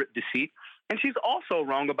 deliberate deceit. And she's also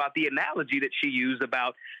wrong about the analogy that she used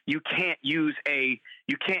about you can't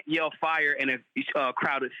yell fire in a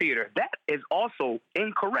crowded theater. That is also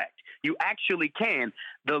incorrect. You actually can.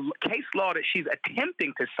 The case law that she's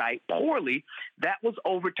attempting to cite poorly, that was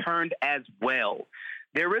overturned as well.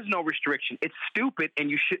 There is no restriction. It's stupid,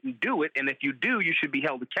 and you shouldn't do it. And if you do, you should be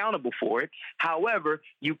held accountable for it. However,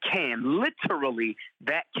 you can. Literally,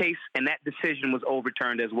 that case and that decision was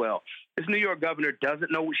overturned as well. This New York governor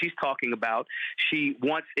doesn't know what she's talking about. She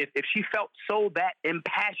wants, if she felt so that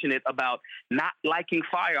impassionate about not liking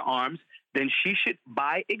firearms, then she should,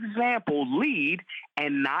 by example, lead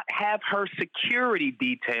and not have her security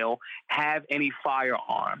detail have any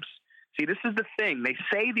firearms. See, this is the thing. They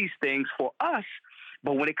say these things for us,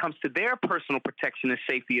 but when it comes to their personal protection and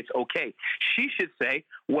safety, it's okay. She should say,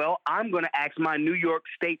 well, I'm going to ask my New York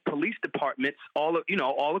State police departments all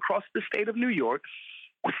across the state of New York,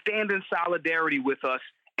 stand in solidarity with us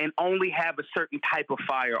and only have a certain type of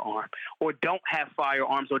firearm, or don't have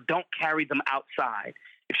firearms, or don't carry them outside.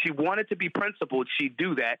 If she wanted to be principled, she'd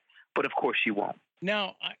do that, but of course she won't.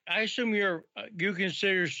 Now, I assume you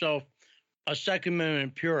consider yourself a Second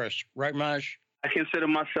Amendment purist, right, Maj? I consider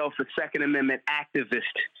myself a Second Amendment activist,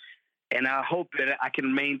 and I hope that I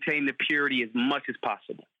can maintain the purity as much as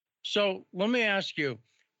possible. So let me ask you,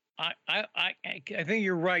 I think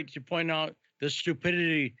you're right to point out the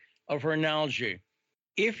stupidity of her analogy.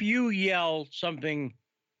 If you yell something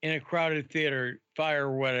in a crowded theater, fire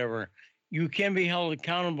or whatever, you can be held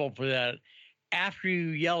accountable for that after you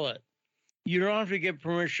yell it. You don't have to get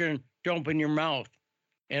permission to open your mouth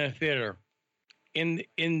in a theater in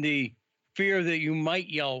the fear that you might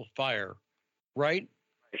yell fire, right?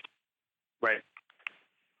 Right.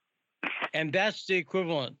 And that's the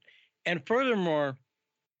equivalent. And furthermore,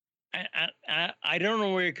 I don't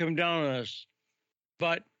know where you come down on this,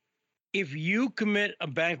 but if you commit a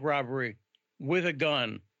bank robbery with a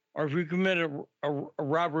gun, or if you commit a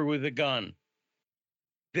robbery with a gun,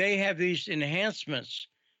 they have these enhancements.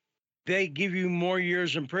 They give you more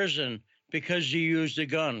years in prison because you used a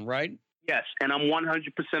gun, right? Yes, and I'm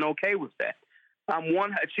 100% okay with that.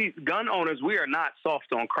 Gun owners, we are not soft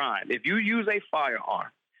on crime. If you use a firearm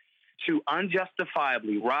to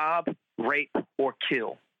unjustifiably rob, rape, or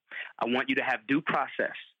kill, I want you to have due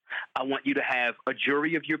process. I want you to have a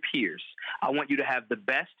jury of your peers. I want you to have the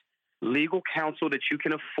best legal counsel that you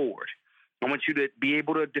can afford. I want you to be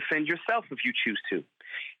able to defend yourself if you choose to.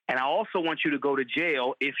 And I also want you to go to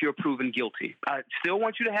jail if you're proven guilty. I still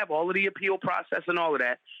want you to have all of the appeal process and all of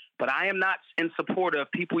that, but I am not in support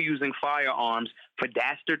of people using firearms for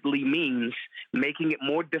dastardly means, making it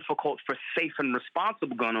more difficult for safe and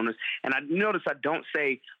responsible gun owners. And I notice I don't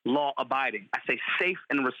say law-abiding. I say safe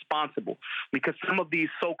and responsible, because some of these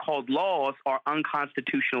so-called laws are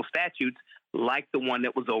unconstitutional statutes, like the one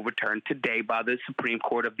that was overturned today by the Supreme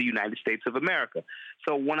Court of the United States of America.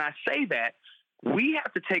 So when I say that, we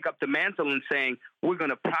have to take up the mantle in saying we're going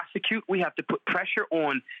to prosecute. We have to put pressure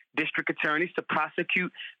on district attorneys to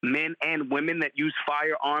prosecute men and women that use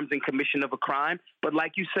firearms in commission of a crime. But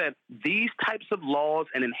like you said, these types of laws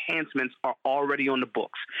and enhancements are already on the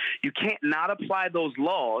books. You can't not apply those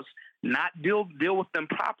laws, not deal with them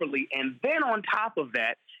properly, and then on top of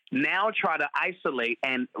that, now try to isolate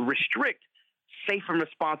and restrict safe and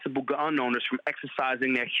responsible gun owners from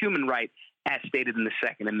exercising their human right as stated in the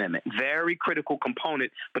Second Amendment. Very critical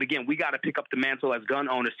component. But again, we got to pick up the mantle as gun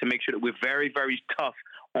owners to make sure that we're very, very tough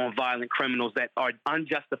on violent criminals that are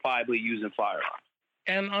unjustifiably using firearms.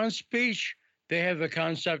 And on speech, they have the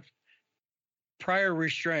concept prior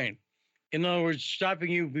restraint. In other words, stopping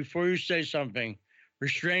you before you say something,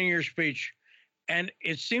 restraining your speech. And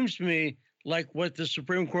it seems to me like what the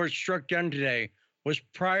Supreme Court struck down today was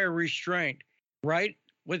prior restraint, right?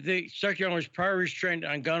 What they struck down was prior restraint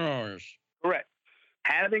on gun owners. Correct.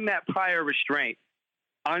 Having that prior restraint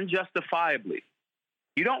unjustifiably,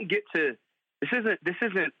 you don't get to, this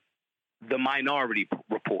isn't the Minority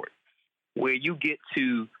Report. where you get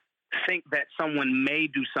to think that someone may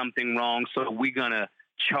do something wrong, so we're going to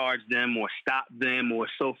charge them or stop them or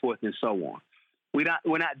so forth and so on. We're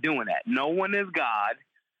not doing that. No one is God.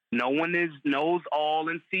 No one knows all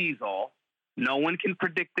and sees all. No one can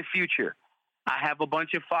predict the future. I have a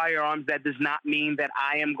bunch of firearms. That does not mean that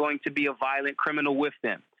I am going to be a violent criminal with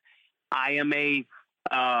them. I am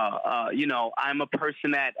I'm a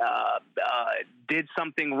person that did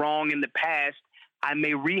something wrong in the past. I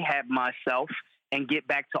may rehab myself and get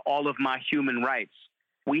back to all of my human rights.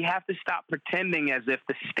 We have to stop pretending as if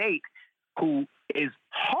the state, who is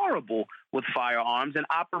horrible with firearms, and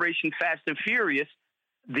Operation Fast and Furious,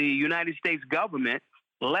 the United States government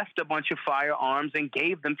left a bunch of firearms and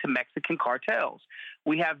gave them to Mexican cartels.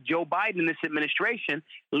 We have Joe Biden and this administration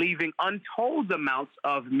leaving untold amounts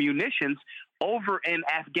of munitions over in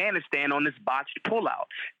Afghanistan on this botched pullout.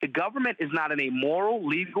 The government is not in a moral,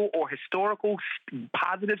 legal, or historical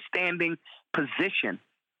positive standing position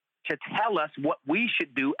to tell us what we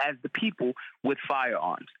should do as the people with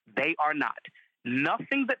firearms. They are not.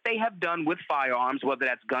 Nothing that they have done with firearms, whether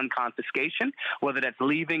that's gun confiscation, whether that's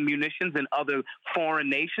leaving munitions in other foreign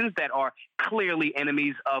nations that are clearly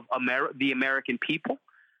enemies of the American people,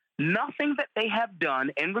 nothing that they have done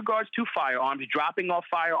in regards to firearms, dropping off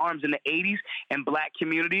firearms in the 80s in black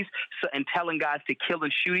communities and telling guys to kill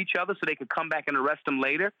and shoot each other so they could come back and arrest them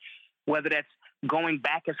later, whether that's going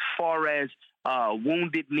back as far as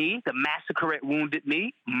Wounded Knee, the massacre at Wounded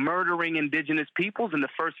Knee, murdering indigenous peoples in the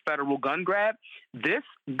first federal gun grab. This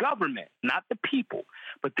government, not the people,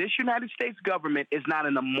 but this United States government is not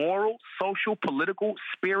in a moral, social, political,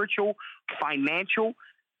 spiritual, financial,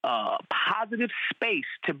 positive space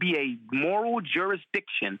to be a moral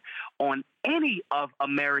jurisdiction on any of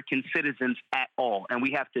American citizens at all. And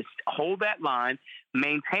we have to hold that line,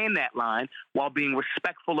 maintain that line, while being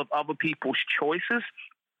respectful of other people's choices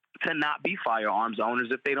to not be firearms owners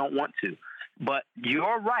if they don't want to. But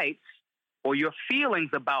your rights or your feelings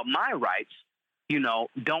about my rights,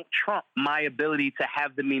 don't trump my ability to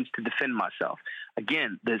have the means to defend myself.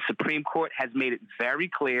 Again, the Supreme Court has made it very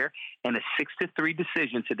clear in a 6-3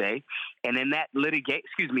 decision today. And in that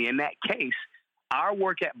in that case, our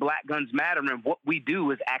work at Black Guns Matter and what we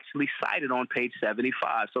do is actually cited on page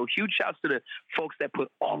 75. So huge shouts to the folks that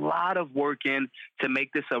put a lot of work in to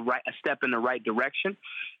make this a step in the right direction.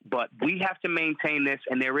 But we have to maintain this,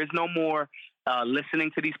 and there is no more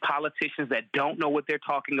listening to these politicians that don't know what they're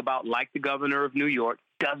talking about, like the governor of New York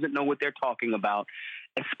doesn't know what they're talking about,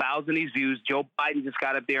 espousing these views. Joe Biden just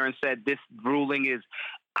got up there and said this ruling is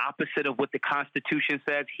opposite of what the Constitution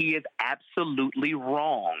says. He is absolutely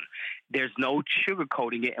wrong. There's no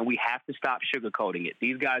sugarcoating it, and we have to stop sugarcoating it.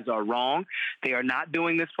 These guys are wrong. They are not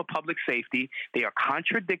doing this for public safety. They are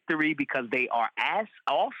contradictory because they are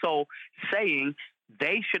also saying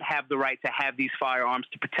they should have the right to have these firearms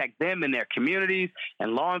to protect them and their communities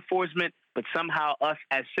and law enforcement, but somehow us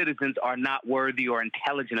as citizens are not worthy or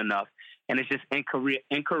intelligent enough. And it's just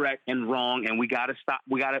incorrect and wrong, and we got to stop.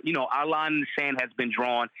 We got to, our line in the sand has been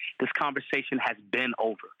drawn. This conversation has been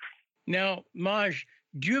over. Now, Maj,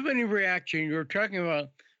 do you have any reaction? You were talking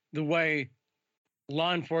about the way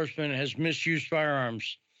law enforcement has misused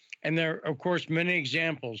firearms, and there are, of course, many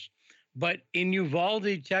examples. But in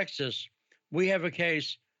Uvalde, Texas, we have a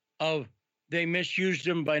case of they misused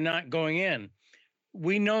them by not going in.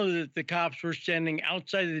 We know that the cops were standing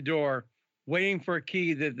outside the door waiting for a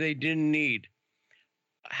key that they didn't need.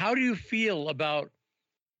 How do you feel about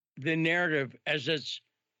the narrative as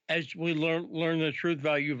we learn the truth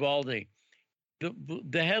about Uvalde?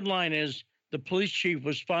 The headline is the police chief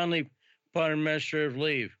was finally put on administrative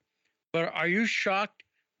leave. But are you shocked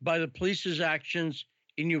by the police's actions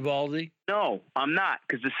in Uvalde? No, I'm not,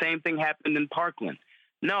 because the same thing happened in Parkland.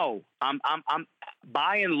 No, I'm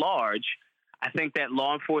by and large, I think that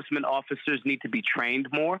law enforcement officers need to be trained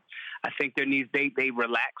more. I think they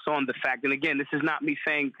relax on the fact, and again, this is not me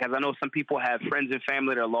saying, because I know some people have friends and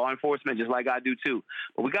family that are law enforcement, just like I do too.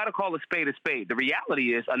 But we got to call a spade a spade. The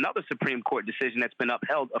reality is another Supreme Court decision that's been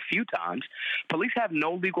upheld a few times. Police have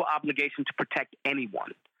no legal obligation to protect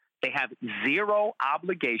anyone. They have zero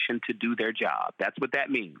obligation to do their job. That's what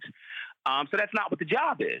that means. So that's not what the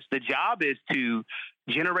job is. The job is to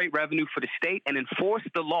generate revenue for the state and enforce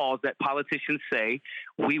the laws that politicians say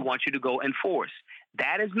we want you to go enforce.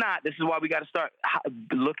 That is not. This is why we got to start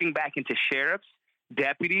looking back into sheriffs,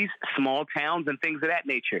 deputies, small towns, and things of that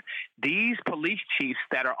nature. These police chiefs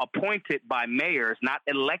that are appointed by mayors, not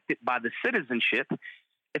elected by the citizenship,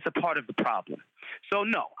 it's a part of the problem. So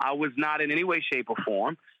no, I was not in any way, shape, or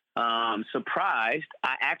form surprised.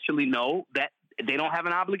 I actually know that they don't have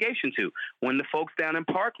an obligation to. When the folks down in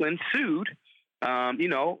Parkland sued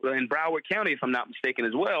in Broward County, if I'm not mistaken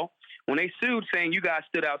as well, when they sued saying you guys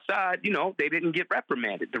stood outside, they didn't get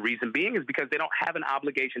reprimanded. The reason being is because they don't have an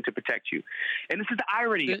obligation to protect you. And this is the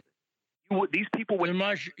irony. These people would...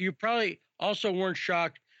 You probably also weren't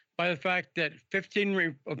shocked by the fact that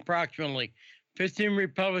approximately 15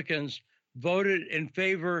 Republicans voted in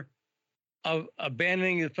favor of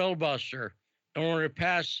abandoning the filibuster in order to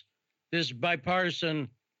pass this bipartisan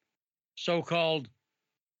so-called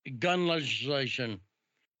gun legislation.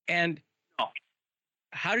 And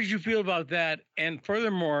how did you feel about that? And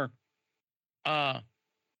furthermore,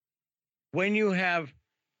 when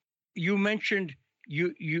you mentioned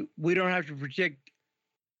we don't have to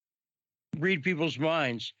read people's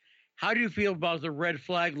minds. How do you feel about the red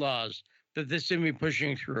flag laws that this is going to be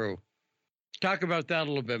pushing through? Talk about that a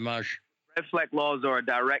little bit, Maj. Red flag laws are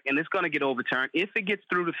direct, and it's going to get overturned if it gets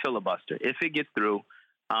through the filibuster. If it gets through,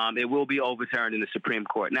 it will be overturned in the Supreme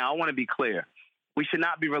Court. Now, I want to be clear. We should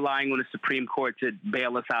not be relying on the Supreme Court to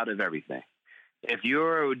bail us out of everything. If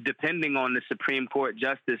you're depending on the Supreme Court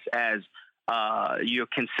justice as your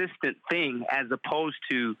consistent thing as opposed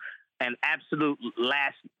to an absolute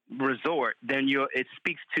last resort, then it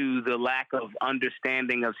speaks to the lack of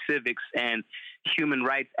understanding of civics and human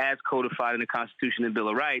rights as codified in the Constitution and Bill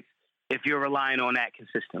of Rights if you're relying on that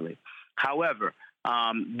consistently. However,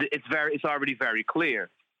 it's already very clear.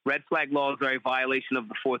 Red flag laws are a violation of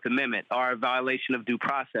the Fourth Amendment, are a violation of due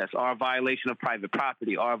process, are a violation of private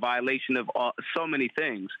property, are a violation of so many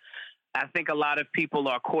things. I think a lot of people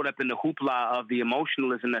are caught up in the hoopla of the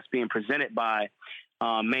emotionalism that's being presented by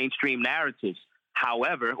mainstream narratives,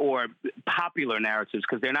 however, or popular narratives,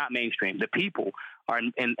 because they're not mainstream. The people are,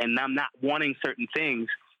 and I'm not wanting certain things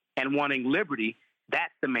and wanting liberty.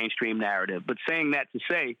 That's the mainstream narrative. But saying that to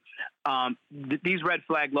say, these red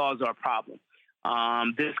flag laws are a problem.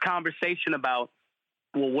 This conversation about,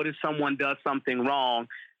 well, what if someone does something wrong?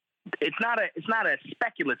 It's not a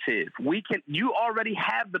speculative. You already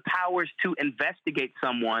have the powers to investigate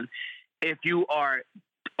someone if you are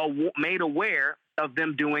made aware of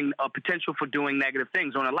them doing a potential for doing negative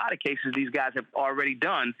things. Or in a lot of cases, these guys have already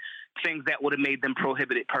done things that would have made them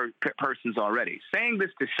prohibited persons already. Saying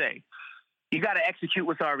this to say, you got to execute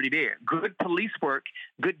what's already there. Good police work,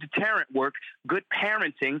 good deterrent work, good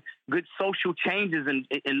parenting, good social changes in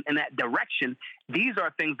that direction. These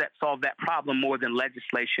are things that solve that problem more than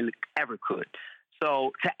legislation ever could.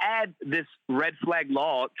 So to add this red flag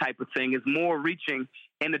law type of thing is more reaching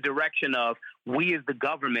in the direction of we as the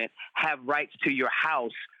government have rights to your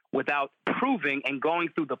house without proving and going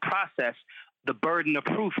through the process, the burden of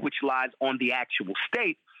proof, which lies on the actual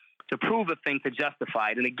state to prove a thing to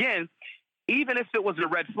justify it. And again, even if it was a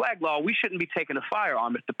red flag law, we shouldn't be taking a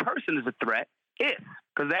firearm if the person is a threat,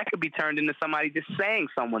 because that could be turned into somebody just saying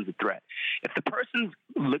someone's a threat. If the person's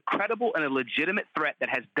credible and a legitimate threat that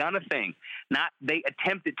has done a thing, not they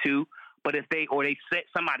attempted to, but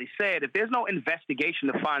somebody said, if there's no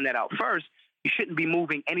investigation to find that out first, you shouldn't be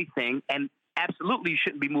moving anything. And absolutely, you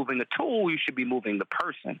shouldn't be moving a tool. You should be moving the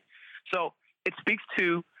person. So it speaks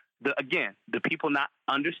to the people not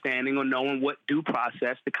understanding or knowing what due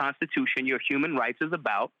process, the Constitution, your human rights is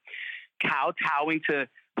about, kowtowing to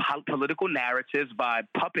political narratives by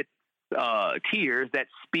puppeteers that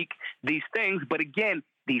speak these things. But again,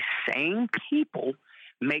 these same people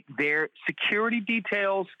make their security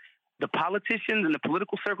details, the politicians and the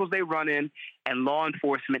political circles they run in, and law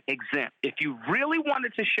enforcement exempt. If you really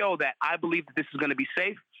wanted to show that I believe that this is going to be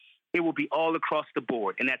safe, it will be all across the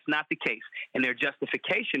board, and that's not the case. And their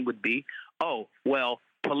justification would be, oh, well,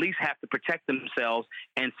 police have to protect themselves,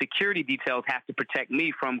 and security details have to protect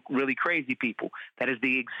me from really crazy people. That is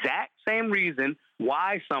the exact same reason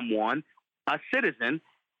why someone, a citizen,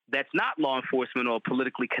 that's not law enforcement or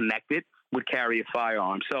politically connected, would carry a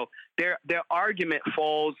firearm. So their argument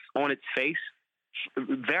falls on its face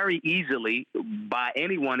very easily by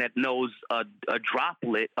anyone that knows a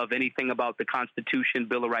droplet of anything about the Constitution,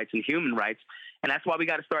 Bill of Rights, and human rights. And that's why we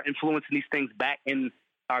got to start influencing these things back in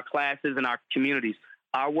our classes and our communities.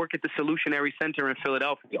 Our work at the Solutionary Center in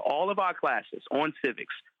Philadelphia, all of our classes on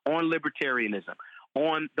civics, on libertarianism,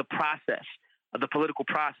 on the process, the political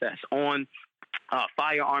process, on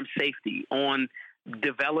firearm safety, on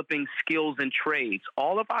developing skills and trades.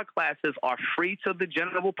 All of our classes are free to the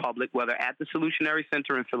general public, whether at the Solutionary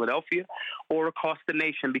Center in Philadelphia or across the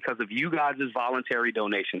nation, because of you guys' voluntary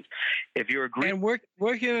donations. If you're agreeing, and where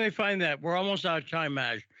can they find that? We're almost out of time,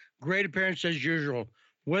 Maj. Great appearance as usual.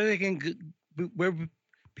 Where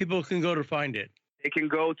people can go to find it? They can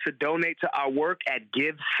go to donate to our work at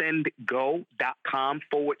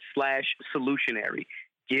givesendgo.com/solutionary.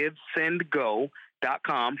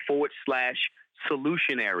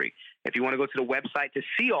 givesendgo.com/solutionary. If you want to go to the website to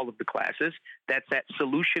see all of the classes, that's at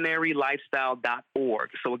solutionarylifestyle.org.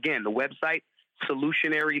 So again, the website,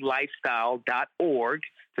 solutionarylifestyle.org,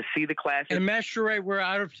 to see the classes. And Maj Toure, we're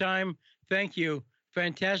out of time. Thank you.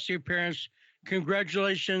 Fantastic appearance.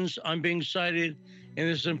 Congratulations on being cited in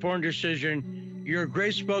this important decision. You're a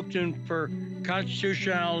great spokesman for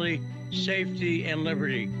constitutionality, safety, and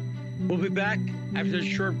liberty. We'll be back after this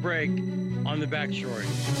short break on The Backstory.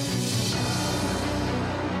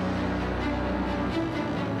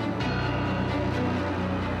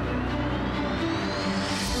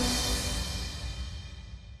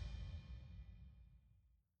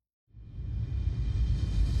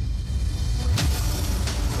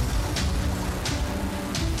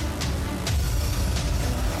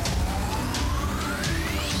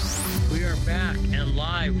 We are back and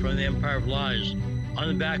live from the Empire of Lies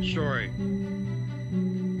on The Backstory.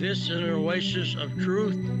 This is an oasis of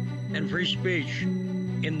truth and free speech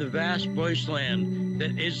in the vast wasteland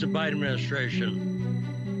that is the Biden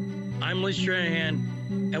administration. I'm Lee Stranahan,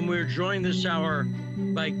 and we're joined this hour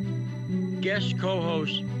by guest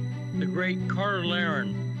co-host, the great Carter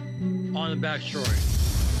Laren, on The Backstory.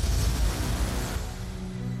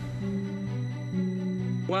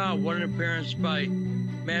 Wow, what an appearance by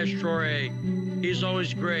Maj Toure. He's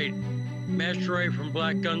always great. Maj Toure from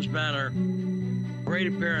Black Guns Matter. Great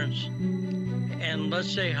appearance. And let's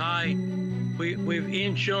say hi. We've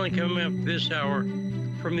Ian Shilling coming up this hour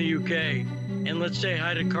from the UK. And let's say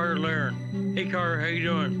hi to Carter Laren. Hey, Carter, how you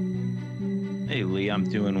doing? Hey, Lee, I'm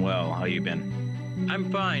doing well. How you been?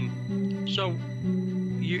 I'm fine. So,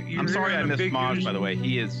 I'm sorry I missed Maj, by the way.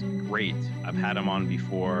 He is great. I've had him on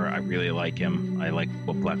before. I really like him. I like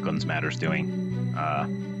what Black Guns Matter's doing.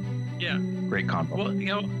 Yeah. Great combo. Well,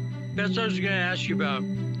 that's what I was going to ask you about.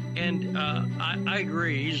 And I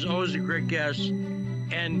agree. He's always a great guest.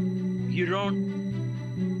 And he's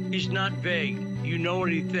not vague. You know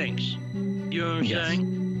what he thinks. You know what I'm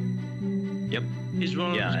saying? Yep. He's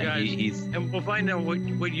one of those guys. And we'll find out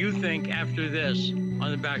what you think after this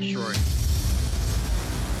on The Backstory.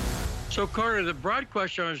 So, Carter, the broad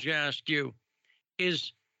question I was going to ask you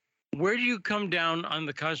is, where do you come down on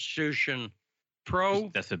the Constitution?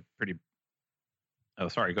 That's a pretty... Oh,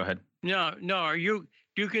 sorry. Go ahead. No.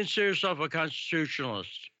 Do you consider yourself a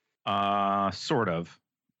constitutionalist? Sort of.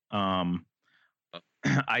 I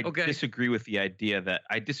disagree with the idea that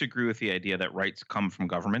rights come from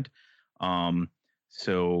government. And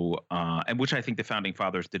which I think the founding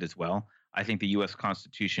fathers did as well. I think the U.S.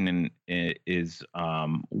 Constitution is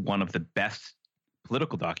one of the best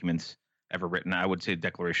political documents ever written. I would say the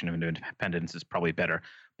Declaration of Independence is probably better,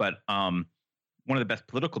 but one of the best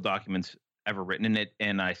political documents ever written in it.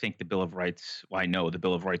 And I think the Bill of Rights, I know the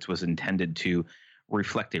Bill of Rights was intended to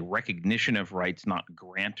reflect a recognition of rights, not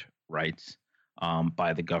grant rights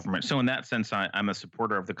by the government. So in that sense, I'm a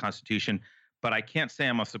supporter of the Constitution, but I can't say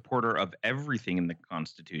I'm a supporter of everything in the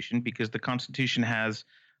Constitution because the Constitution has,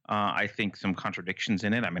 I think, some contradictions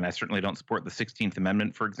in it. I mean, I certainly don't support the 16th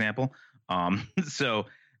Amendment, for example. And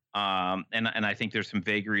I think there's some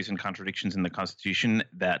vagaries and contradictions in the Constitution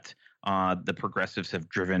that the progressives have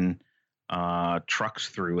driven trucks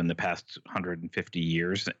through in the past 150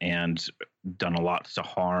 years and done a lot to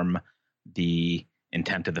harm the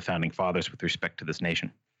intent of the founding fathers with respect to this nation.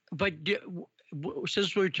 But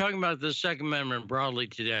since we're talking about the Second Amendment broadly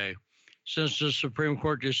today, since the Supreme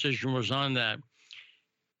Court decision was on that,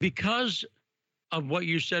 because of what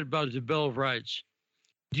you said about the Bill of Rights,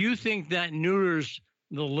 do you think that neuters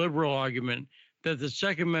the liberal argument that the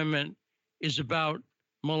Second Amendment is about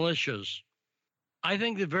militias? I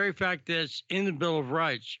think the very fact that it's in the Bill of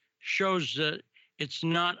Rights shows that it's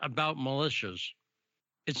not about militias.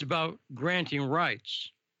 It's about granting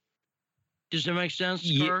rights. Does that make sense,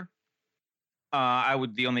 Carter?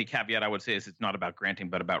 The only caveat I would say is it's not about granting,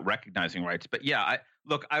 but about recognizing rights. But yeah,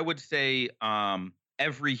 I would say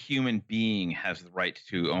every human being has the right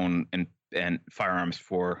to own and firearms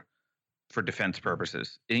for defense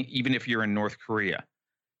purposes, even if you're in North Korea.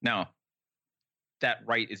 Now, that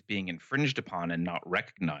right is being infringed upon and not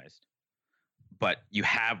recognized, but you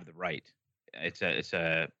have the right. It's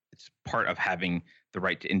part of having the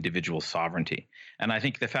right to individual sovereignty. And I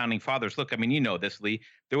think the founding fathers, look, I mean, you know this, Lee,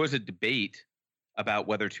 there was a debate about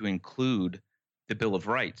whether to include the Bill of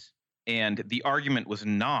Rights. And the argument was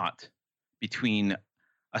not between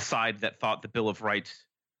a side that thought the Bill of Rights,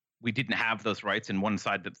 we didn't have those rights, and one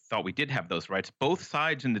side that thought we did have those rights. Both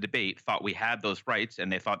sides in the debate thought we had those rights,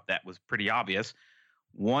 and they thought that was pretty obvious.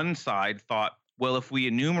 One side thought, well, if we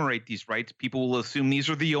enumerate these rights, people will assume these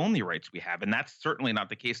are the only rights we have. And that's certainly not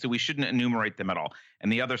the case, so we shouldn't enumerate them at all.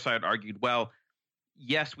 And the other side argued, well,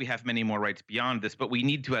 yes, we have many more rights beyond this, but we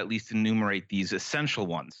need to at least enumerate these essential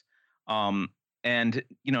ones. And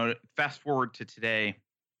fast forward to today,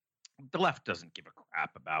 the left doesn't give a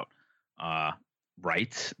crap about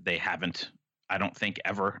rights. They haven't, I don't think,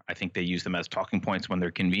 ever. I think they use them as talking points when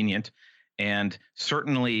they're convenient. And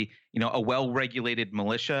certainly, a well-regulated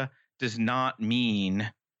militia does not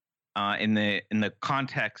mean, in the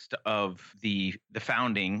context of the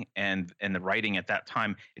founding and the writing at that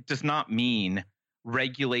time, it does not mean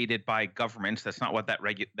regulated by governments. That's not what that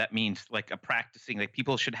means. Like a practicing, like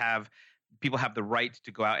people have the right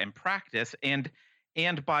to go out and practice. And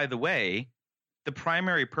by the way, the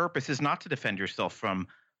primary purpose is not to defend yourself from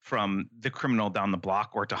the criminal down the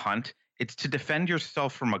block or to hunt. It's to defend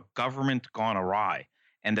yourself from a government gone awry.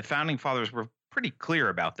 And the founding fathers were pretty clear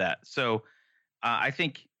about that. So I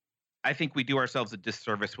think we do ourselves a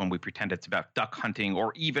disservice when we pretend it's about duck hunting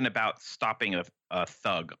or even about stopping a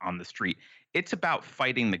thug on the street. It's about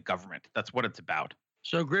fighting the government. That's what it's about.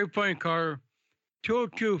 So great point, Carter.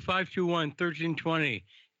 202-521-1320.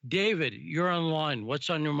 David, you're online. What's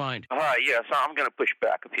on your mind? Yes, I'm going to push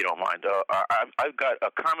back if you don't mind. I've got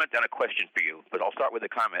a comment and a question for you, but I'll start with a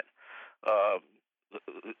comment. I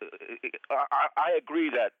agree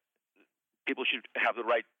that people should have the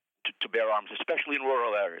right to bear arms, especially in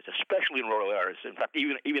rural areas. In fact,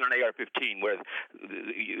 even an AR-15, where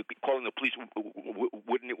calling the police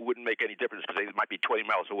wouldn't make any difference because they might be 20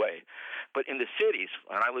 miles away. But in the cities,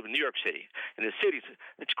 and I live in New York City, in the cities,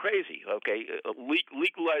 it's crazy. Okay,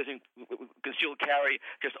 legalizing concealed carry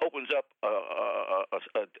just opens up a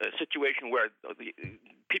situation where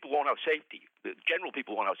people won't have safety. The general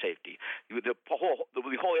people won't have safety. The whole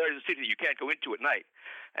area of the city you can't go into at night,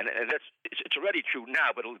 and it's already true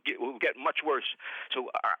now, but will get much worse.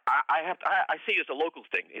 So I see it as a local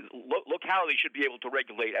thing. Localities should be able to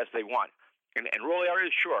regulate as they want. And rural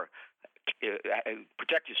areas, sure,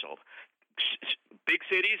 protect yourself. Big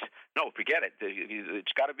cities, no, forget it. There's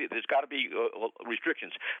got to be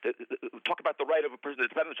restrictions. Talk about the right of a person to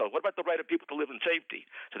defend themselves. What about the right of people to live in safety?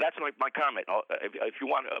 So that's my comment. If you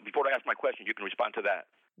want, before I ask my question, you can respond to that.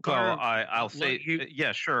 Well, I'll say,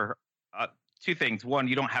 yeah, sure. Two things. One,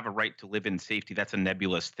 you don't have a right to live in safety. That's a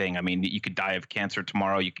nebulous thing. I mean, you could die of cancer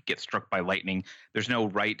tomorrow. You could get struck by lightning. There's no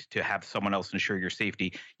right to have someone else ensure your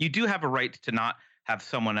safety. You do have a right to not have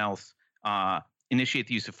someone else initiate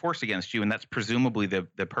the use of force against you, and that's presumably the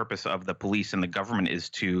purpose of the police and the government,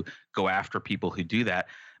 is to go after people who do that.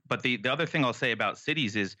 But the other thing I'll say about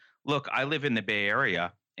cities is, look, I live in the Bay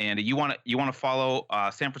Area, and you want to follow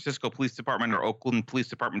San Francisco Police Department or Oakland Police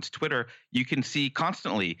Department's Twitter, you can see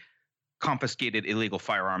constantly confiscated illegal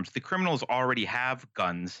firearms. The criminals already have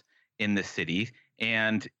guns in the city,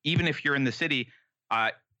 and even if you're in the city,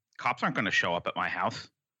 cops aren't going to show up at my house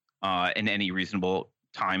in any reasonable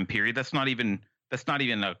time period. That's not even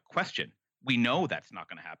a question. We know that's not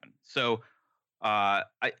going to happen. So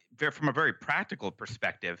from a very practical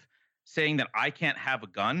perspective, saying that I can't have a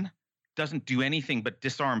gun doesn't do anything but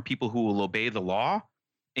disarm people who will obey the law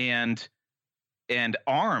and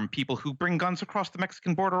arm people who bring guns across the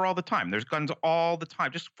Mexican border all the time. There's guns all the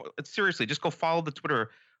time. Seriously, just go follow the Twitter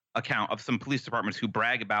account of some police departments who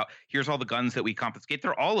brag about, here's all the guns that we confiscate.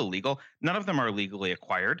 They're all illegal. None of them are legally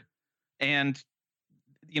acquired. And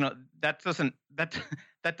that doesn't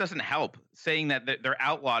help. Saying that they're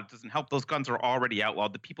outlawed doesn't help. Those guns are already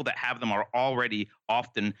outlawed. The people that have them are already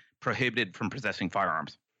often prohibited from possessing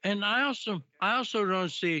firearms. And I also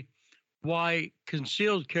don't see why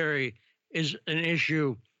concealed carry is an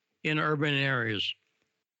issue in urban areas.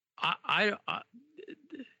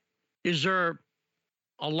 Is there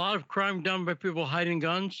a lot of crime done by people hiding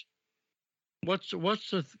guns? What's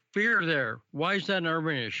the fear there? Why is that an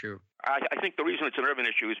urban issue? I think the reason it's an urban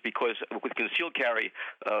issue is because with concealed carry,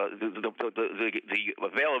 the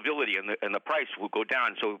availability and the price will go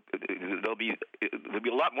down. So there'll be a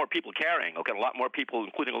lot more people carrying. Okay, a lot more people,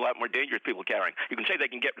 including a lot more dangerous people carrying. You can say they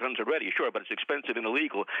can get guns already, sure, but it's expensive and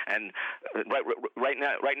illegal. And right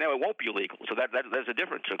now it won't be illegal. So there's a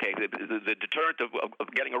difference. Okay, the deterrent of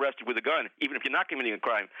getting arrested with a gun, even if you're not committing a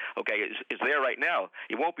crime, okay, is there right now.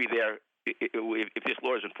 It won't be there if this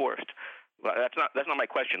law is enforced. Well, that's not my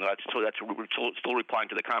question. That's still replying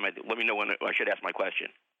to the comment. Let me know when I should ask my question.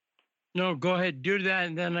 No, go ahead, do that,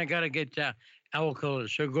 and then I got to get to Owl Killer.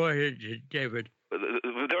 So go ahead, David.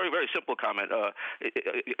 Very, very simple comment.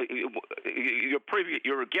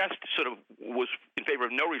 Your guest sort of was in favor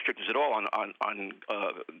of no restrictions at all on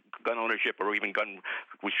gun ownership or even gun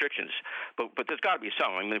restrictions, but there's got to be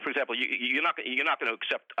some. I mean, for example, you're not going to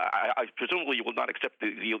accept. I presumably you will not accept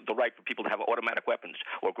the right for people to have automatic weapons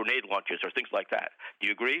or grenade launchers or things like that. Do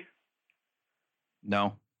you agree?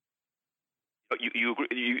 No. You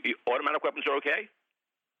automatic weapons are okay?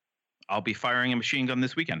 I'll be firing a machine gun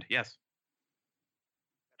this weekend. Yes.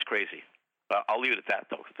 That's crazy. I'll leave it at that,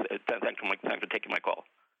 though. Thanks for taking my call.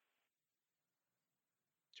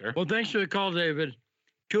 Sure. Well, thanks for the call, David.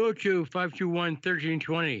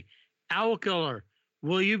 202-521-1320. Owl Killer,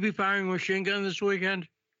 will you be firing a machine gun this weekend?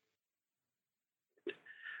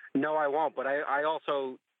 No, I won't. But I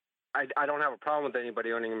also don't have a problem with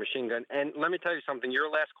anybody owning a machine gun. And let me tell you something. Your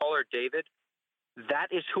last caller, David, that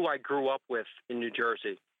is who I grew up with in New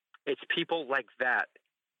Jersey. It's people like that.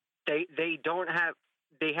 They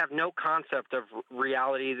have no concept of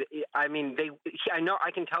reality. I mean, I know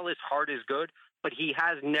I can tell his heart is good, but he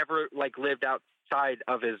has never lived outside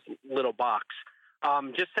of his little box.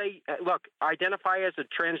 Just say, look, identify as a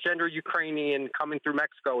transgender Ukrainian coming through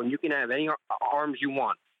Mexico, and you can have any arms you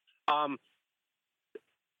want.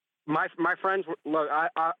 My friends, look,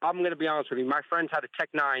 I'm going to be honest with you. My friends had a Tech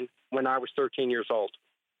 9 when I was 13 years old.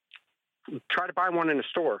 Try to buy one in a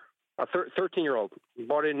store. A 13-year-old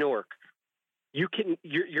bought it in Newark.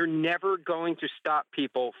 You're never going to stop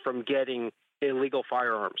people from getting illegal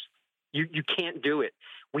firearms. You can't do it.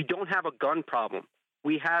 We don't have a gun problem.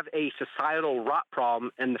 We have a societal rot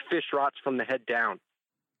problem, and the fish rots from the head down.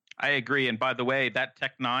 I agree. And by the way, that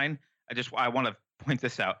Tech 9, I want to point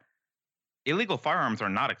this out. Illegal firearms are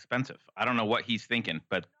not expensive. I don't know what he's thinking,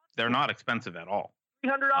 but they're not expensive at all.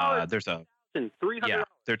 $300. There's a $300. Yeah,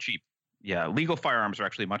 they're cheap. Yeah, legal firearms are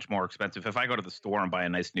actually much more expensive. If I go to the store and buy a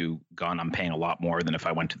nice new gun, I'm paying a lot more than if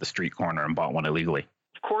I went to the street corner and bought one illegally.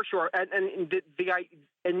 Of course you are. And the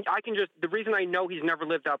reason I know he's never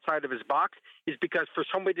lived outside of his box is because for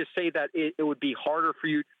somebody to say that it would be harder for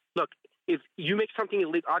you. Look, if you make something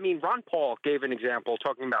illegal, I mean, Ron Paul gave an example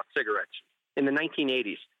talking about cigarettes in the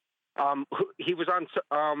 1980s. He was on,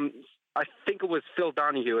 I think it was Phil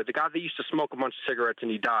Donahue, the guy that used to smoke a bunch of cigarettes,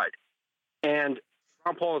 and he died. And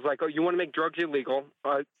Ron Paul was like, "Oh, you want to make drugs illegal?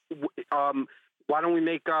 Why don't we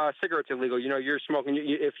make cigarettes illegal? You know, you're smoking.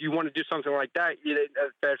 If you want to do something like that,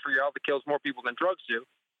 it's bad for your health. It kills more people than drugs do."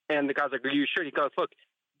 And the guy's like, "Are you sure?" He goes, "Look,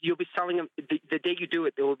 you'll be selling them the day you do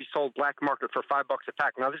it. They will be sold black market for $5 a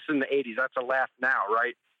pack." Now, this is in the 80s. That's a laugh now,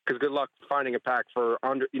 right? Because good luck finding a pack for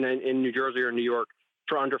under, in New Jersey or New York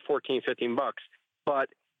for under $14, $15. But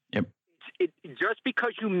yep. Just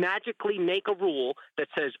because you magically make a rule that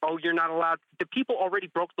says, "Oh, you're not allowed," the people already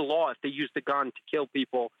broke the law if they used the gun to kill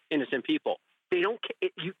people, innocent people. They don't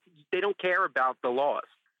care about the laws.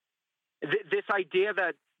 This idea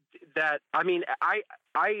that I mean, I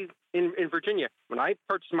in Virginia, when I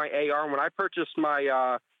purchased my AR, when I purchased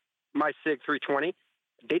my SIG 320,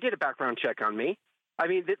 they did a background check on me. I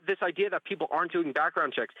mean, this idea that people aren't doing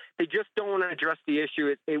background checks, they just don't want to address the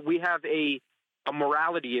issue. We have a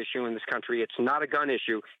morality issue in this country. It's not a gun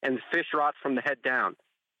issue, and the fish rots from the head down.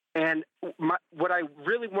 And what I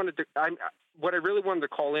really wanted to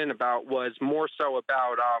call in about was more so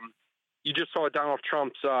about you just saw Donald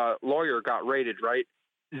Trump's lawyer got raided, right?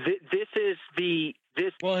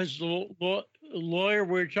 Well, his lawyer.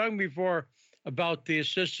 We were talking before about the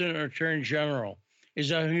assistant attorney general. Is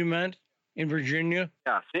that who you meant in Virginia?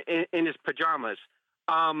 Yes, in his pajamas.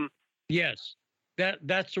 Yes.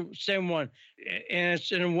 That's the same one, and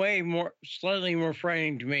it's in a way slightly more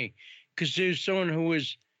frightening to me because there's someone who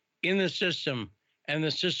was in the system and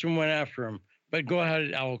the system went after him. But go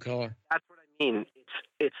ahead, Owl Killer. That's what I mean.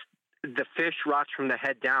 It's the fish rots from the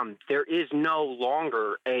head down. There is no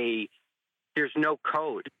longer there's no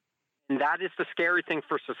code, and that is the scary thing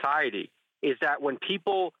for society. Is that when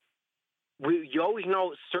people, you always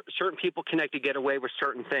know certain people connect to get away with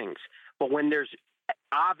certain things, but when there's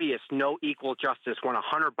obvious no equal justice, when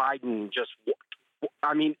Hunter Biden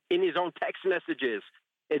in his own text messages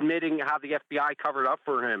admitting how the FBI covered up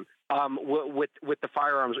for him with the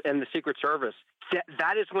firearms and the Secret Service,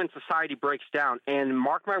 that is when society breaks down. And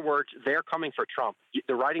mark my words, they're coming for Trump.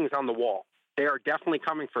 The writing's on the wall. They are definitely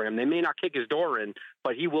coming for him. They may not kick his door in,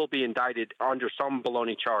 but he will be indicted under some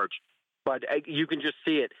baloney charge. But you can just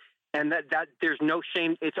see it. And that there's no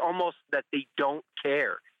shame. It's almost that they don't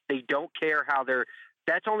care. They don't care how they're.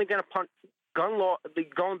 That's only going to punish gun law.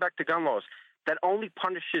 Going back to gun laws, that only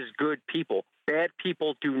punishes good people. Bad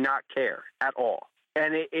people do not care at all.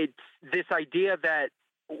 And it's this idea that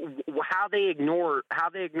how they ignore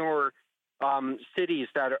cities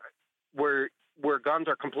that where guns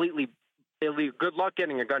are completely illegal. Good luck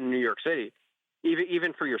getting a gun in New York City,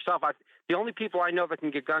 even for yourself. The only people I know that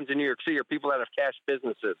can get guns in New York City are people that have cash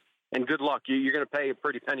businesses. And good luck. You're going to pay a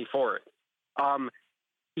pretty penny for it.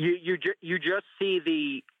 You just see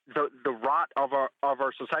the rot of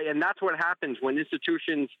our society, and that's what happens when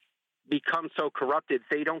institutions become so corrupted.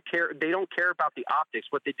 They don't care about the optics.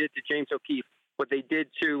 What they did to James O'Keefe, what they did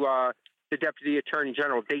to the Deputy Attorney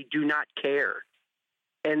General. They do not care.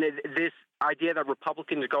 And this idea that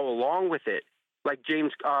Republicans go along with it, like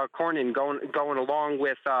James Cornyn going along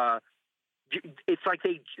with, it's like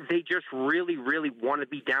they just really, really want to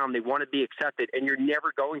be down. They want to be accepted, and you're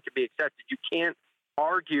never going to be accepted. You can't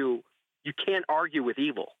argue. You can't argue with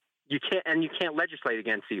evil. You can't legislate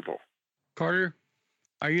against evil. Carter,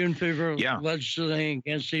 are you in favor of legislating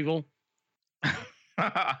against evil?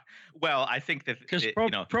 Well, I think that because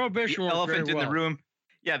prohibition the elephant in the room.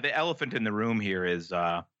 Yeah, the elephant in the room here is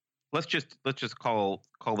let's just call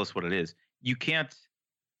this what it is. You can't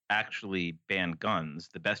actually ban guns.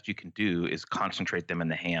 The best you can do is concentrate them in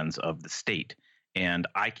the hands of the state. And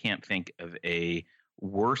I can't think of a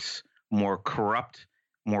worse, more corrupt,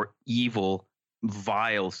 more evil,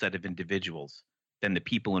 vile set of individuals than the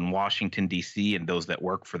people in Washington, D.C. and those that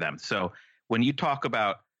work for them. So when you talk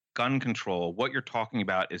about gun control, what you're talking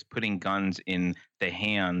about is putting guns in the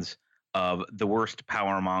hands of the worst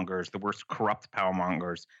power mongers, the worst corrupt power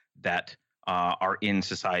mongers that are in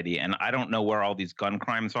society. And I don't know where all these gun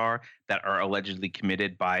crimes are that are allegedly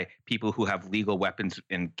committed by people who have legal weapons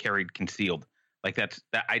and carried concealed. Like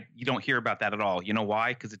you don't hear about that at all. You know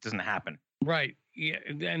why? Because it doesn't happen. Right. Yeah,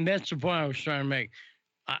 and that's the point I was trying to make.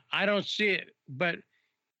 I don't see it, but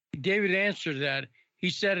David answered that. He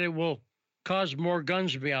said it will cause more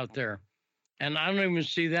guns to be out there, and I don't even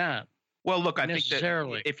see that. Well, look, I think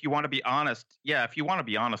that if you want to be honest,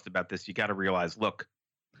 about this, you got to realize, look,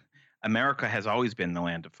 America has always been the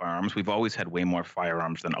land of firearms. We've always had way more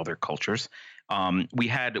firearms than other cultures. We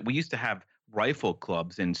used to have rifle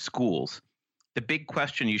clubs in schools. The big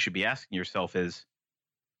question you should be asking yourself is,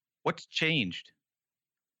 what's changed?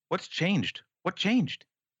 What's changed? What changed?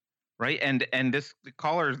 Right? And this the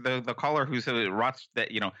caller who said it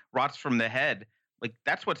rots from the head, like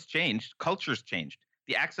that's what's changed. Culture's changed.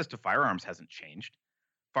 The access to firearms hasn't changed.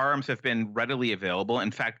 Firearms have been readily available,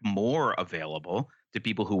 in fact, more available to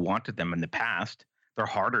people who wanted them in the past. They're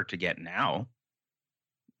harder to get now.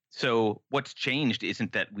 So what's changed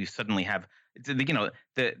isn't that we suddenly have,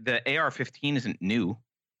 the AR-15 isn't new.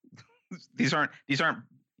 These aren't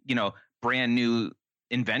brand new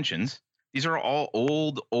inventions. These are all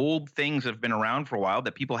old things that have been around for a while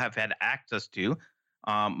that people have had access to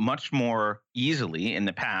much more easily in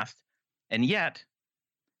the past. And yet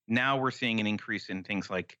now we're seeing an increase in things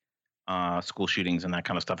like school shootings and that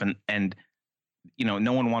kind of stuff. And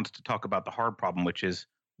no one wants to talk about the hard problem, which is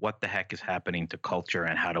what the heck is happening to culture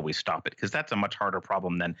and how do we stop it? Because that's a much harder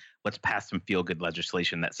problem than let's pass some feel-good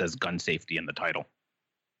legislation that says gun safety in the title.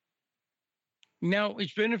 Now,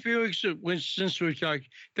 it's been a few weeks since we talked.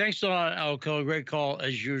 Thanks a lot, Alco. Great call,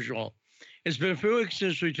 as usual. It's been a few weeks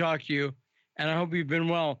since we talked to you, and I hope you've been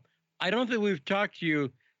well. I don't think we've talked to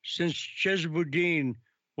you since Chesboudin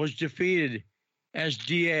was defeated as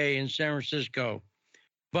DA in San Francisco.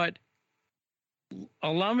 But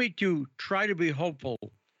allow me to try to be hopeful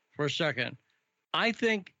for a second. I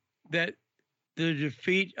think that the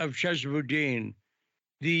defeat of Chesboudin,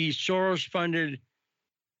 the Soros-funded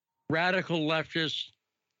radical leftist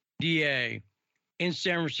DA in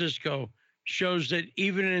San Francisco, shows that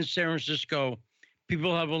even in San Francisco,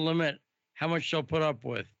 people have a limit how much they'll put up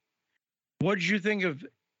with. What did you think of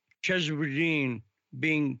Chesboudin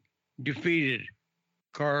being defeated,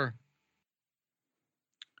 Carr?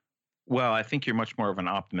 Well, I think you're much more of an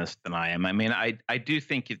optimist than I am. I mean, I do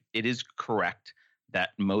think it is correct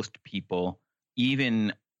that most people,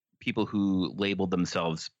 even people who label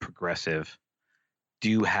themselves progressive,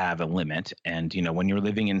 do have a limit. And, when you're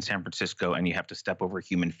living in San Francisco and you have to step over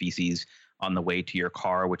human feces on the way to your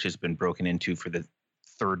car, which has been broken into for the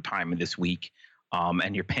third time this week,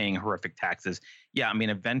 and you're paying horrific taxes. Yeah, I mean,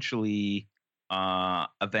 eventually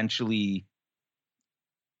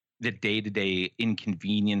the day-to-day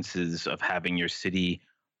inconveniences of having your city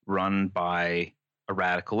run by a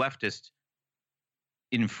radical leftist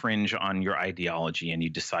infringe on your ideology, and you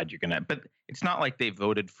decide you're going to. But it's not like they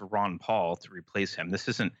voted for Ron Paul to replace him. This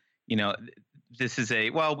isn't, this is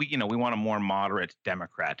we want a more moderate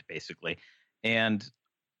Democrat, basically. And,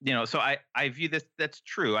 so I view this, that's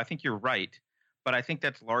true. I think you're right. But I think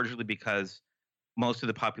that's largely because most of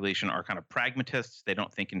the population are kind of pragmatists. They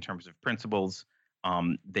don't think in terms of principles.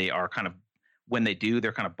 They are kind of, when they do,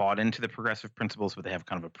 they're kind of bought into the progressive principles, but they have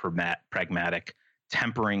kind of a pragmatic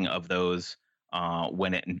tempering of those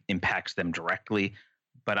when it impacts them directly.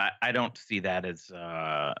 But I don't see that as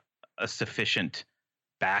a sufficient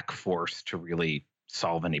back force to really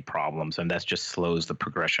solve any problems. And that just slows the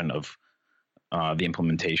progression of the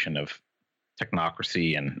implementation of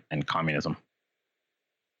technocracy and communism.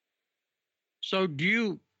 So do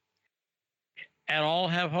you at all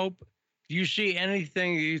have hope Do you see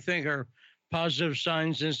anything you think are positive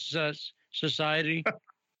signs in society?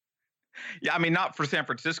 Yeah, I mean, not for San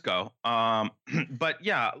Francisco, but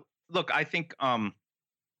yeah. Look, I think I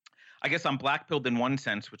guess I'm black-pilled in one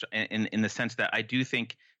sense, which in the sense that I do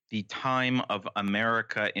think the time of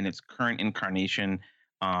America in its current incarnation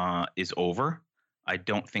is over. I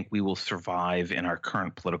don't think we will survive in our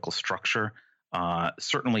current political structure.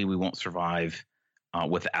 Certainly, we won't survive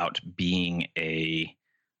without being a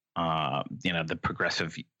the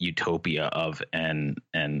progressive utopia of an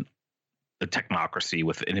a technocracy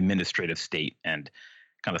with an administrative state, and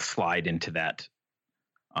kind of slide into that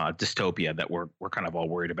dystopia that we're kind of all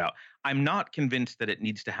worried about. I'm not convinced that it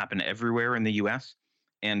needs to happen everywhere in the U.S.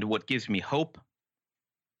 And what gives me hope,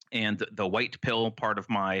 and the white pill part of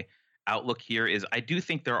my outlook here, is I do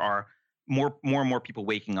think there are more and more people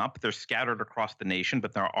waking up. They're scattered across the nation,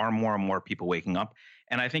 but there are more and more people waking up.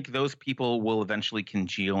 And I think those people will eventually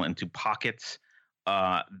congeal into pockets,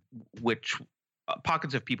 pockets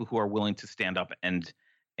of people who are willing to stand up and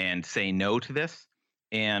say no to this.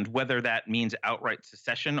 And whether that means outright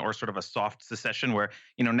secession or sort of a soft secession, where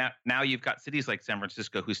now you've got cities like San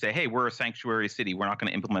Francisco who say, "Hey, we're a sanctuary city. We're not going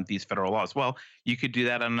to implement these federal laws." Well, you could do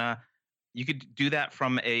that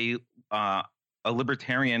from a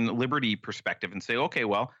libertarian liberty perspective and say, "Okay,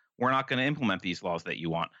 well, we're not going to implement these laws that you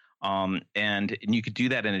want." And you could do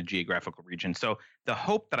that in a geographical region. So the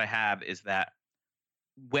hope that I have is that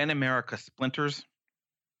when America splinters,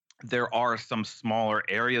 there are some smaller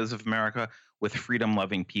areas of America with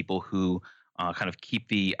freedom-loving people who kind of keep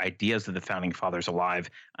the ideas of the founding fathers alive.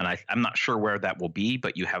 And I'm not sure where that will be,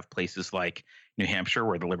 but you have places like New Hampshire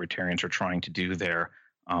where the libertarians are trying to do their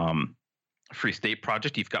Free State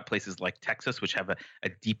Project. You've got places like Texas, which have a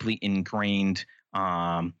deeply ingrained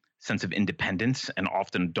sense of independence and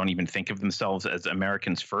often don't even think of themselves as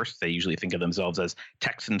Americans first. They usually think of themselves as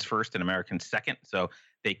Texans first and Americans second. So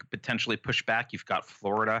they could potentially push back. You've got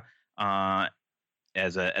Florida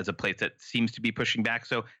as a place that seems to be pushing back.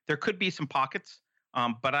 So there could be some pockets,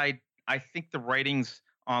 but I think the writing's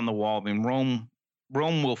on the wall. I mean, Rome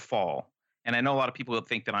will fall, and I know a lot of people will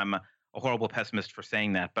think that I'm a horrible pessimist for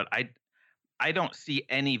saying that, but I don't see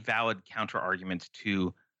any valid counter arguments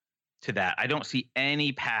to that. I don't see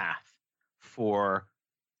any path for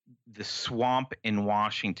the swamp in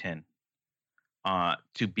Washington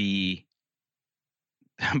to be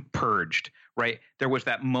purged, right? There was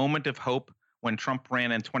that moment of hope when Trump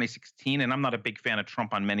ran in 2016, and I'm not a big fan of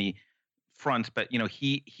Trump on many fronts, but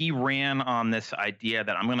he ran on this idea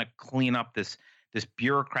that I'm going to clean up this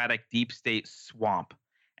bureaucratic deep state swamp,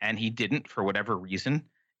 and he didn't for whatever reason,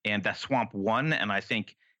 and that swamp won. And I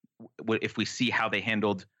think if we see how they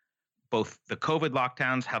handled both the COVID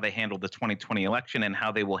lockdowns, how they handled the 2020 election, and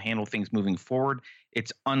how they will handle things moving forward,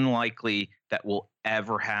 it's unlikely that we'll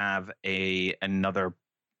ever have another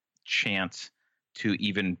chance to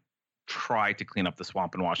even try to clean up the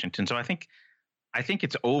swamp in Washington. So I think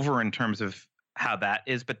it's over in terms of how that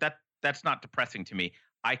is, but that's not depressing to me.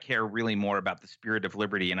 I care really more about the spirit of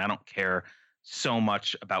liberty, and I don't care so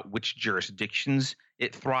much about which jurisdictions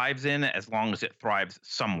it thrives in, as long as it thrives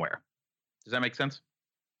somewhere. Does that make sense?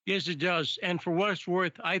 Yes, it does. And for what it's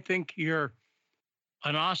worth, I think you're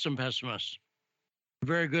an awesome pessimist.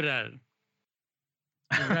 Very good at it.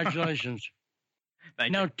 Congratulations.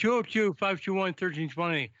 Thank now, you.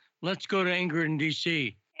 202-521-1320. Let's go to Ingrid in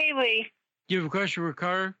D.C. Hey, Lee. Do you have a question for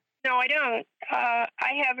Carter? No, I don't. I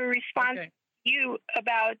have a response Okay. to you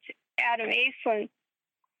about Adam Aislinn.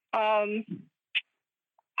 I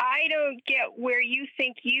don't get where you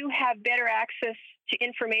think you have better access to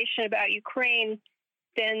information about Ukraine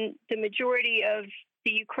than the majority of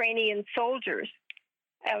the Ukrainian soldiers.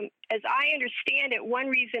 As I understand it, one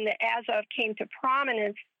reason that Azov came to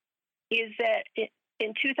prominence is that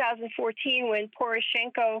in 2014, when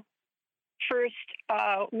Poroshenko first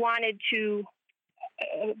wanted to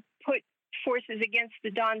put forces against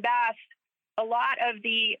the Donbass, a lot of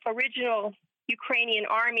the original Ukrainian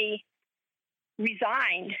army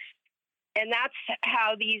resigned. And that's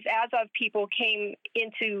how these Azov people came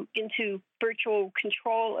into virtual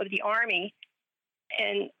control of the army.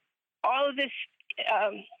 And all of this,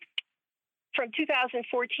 from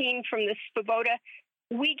 2014, from the Svoboda,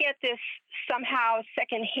 we get this somehow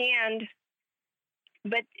secondhand,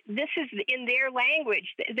 but this is in their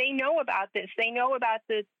language. They know about this. They know about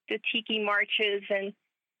the Tiki marches and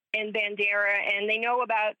Bandera, and they know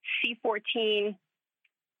about C-14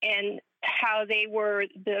 and how they were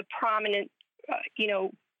the prominent,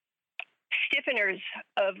 stiffeners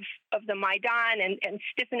of the Maidan and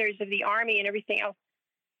stiffeners of the army and everything else.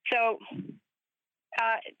 So,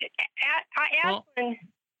 Aslan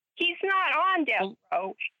He's not on death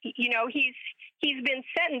row. You know, he's been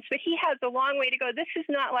sentenced, but he has a long way to go. This is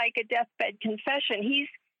not like a deathbed confession.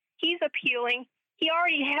 He's appealing. He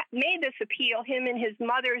already made this appeal. Him and his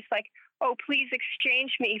mother's like, oh, please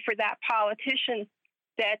exchange me for that politician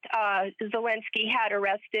that Zelensky had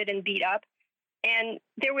arrested and beat up. And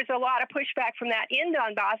there was a lot of pushback from that in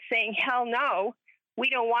Donbass saying, hell no, we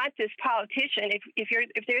don't want this politician. If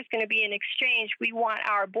there's going to be an exchange, we want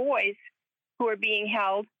our boys who are being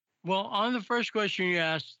held. Well, on the first question you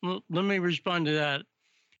asked, let me respond to that.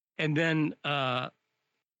 And then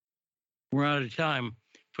we're out of time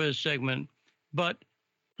for this segment. But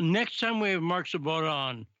next time we have Mark Sabota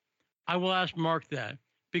on, I will ask Mark that,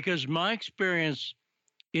 because my experience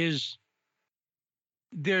is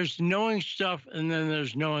there's knowing stuff and then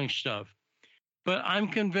there's knowing stuff. But I'm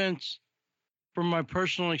convinced from my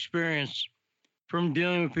personal experience from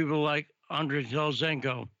dealing with people like Andrei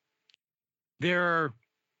Telzenko, there are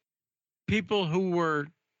people who were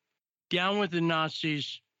down with the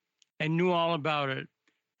Nazis and knew all about it.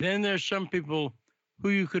 Then there's some people who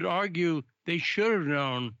you could argue they should have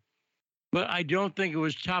known, but I don't think it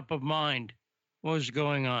was top of mind what was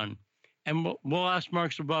going on. And we'll ask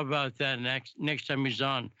Mark Sabota about that next time he's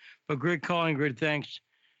on. But great calling, great thanks.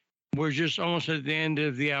 We're just almost at the end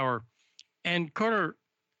of the hour. And Carter,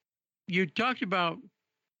 you talked about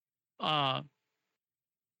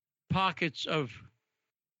pockets of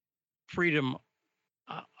freedom.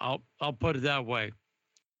 I'll put it that way.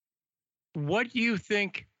 What do you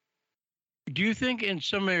think? Do you think in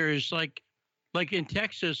some areas, like in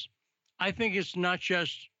Texas, I think it's not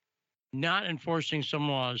just not enforcing some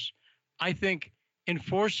laws. I think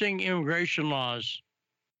enforcing immigration laws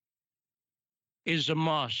is a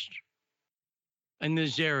must in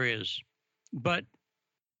these areas. But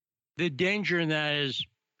the danger in that is,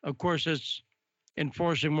 of course, it's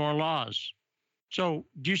enforcing more laws. So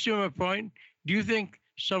do you see my point? Do you think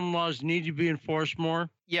some laws need to be enforced more?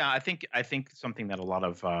 Yeah, I think something that a lot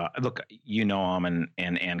of look,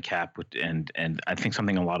 and Cap, and I think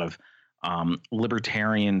something a lot of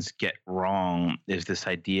libertarians get wrong is this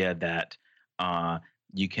idea that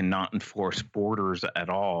you cannot enforce borders at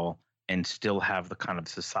all and still have the kind of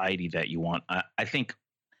society that you want. I think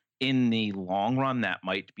in the long run that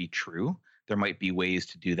might be true. There might be ways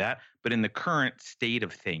to do that, but in the current state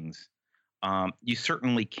of things, you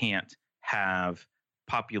certainly can't have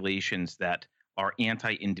populations that are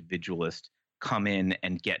anti-individualist come in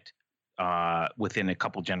and get within a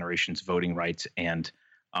couple generations voting rights and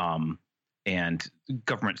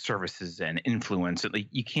government services and influence. Like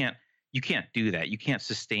you can't do that. You can't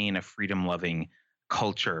sustain a freedom-loving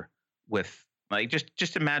culture with like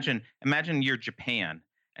just imagine you're Japan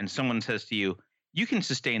and someone says to you, you can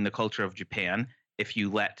sustain the culture of Japan if you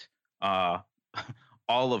let all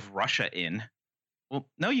of Russia in. Well,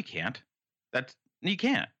 no, you can't. You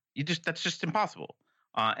can't. That's just impossible.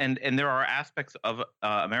 And there are aspects of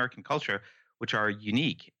American culture which are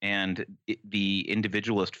unique, and the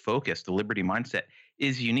individualist focus, the liberty mindset,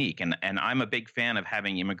 is unique. And I'm a big fan of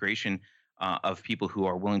having immigration of people who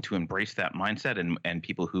are willing to embrace that mindset and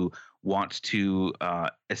people who want to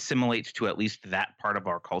assimilate to at least that part of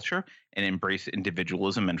our culture and embrace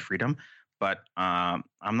individualism and freedom. But I'm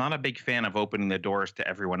not a big fan of opening the doors to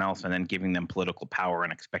everyone else and then giving them political power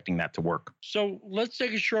and expecting that to work. So let's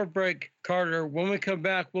take a short break, Carter. When we come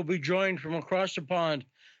back, we'll be joined from across the pond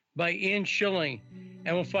by Ian Shilling,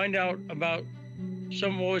 and we'll find out about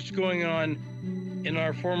some of what's going on in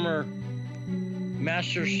our former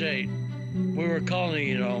master state. We were a colony,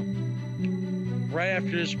 you know, right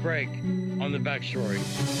after this break on The Backstory.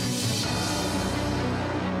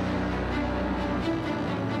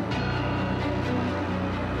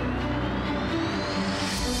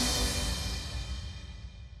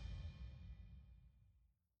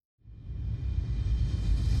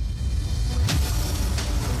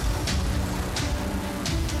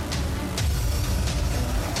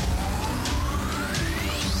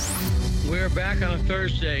 We're back on a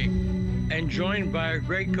Thursday and joined by our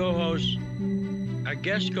great co-host, our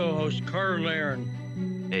guest co-host, Carter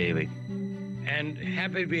Laren. Hey, Lee. And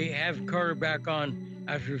happy to have Carter back on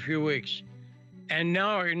after a few weeks. And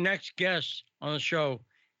now our next guest on the show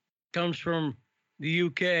comes from the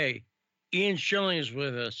UK. Ian Shilling is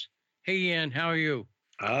with us. Hey, Ian, how are you?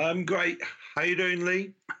 I'm great. How you doing,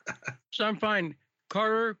 Lee? So I'm fine.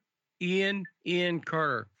 Carter, Ian,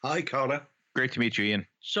 Carter. Hi, Carter. Great to meet you, Ian.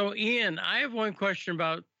 So, Ian, I have one question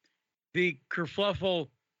about the kerfluffle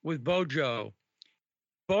with Bojo.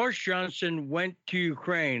 Boris Johnson went to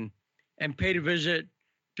Ukraine and paid a visit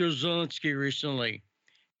to Zelensky recently.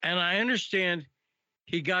 And I understand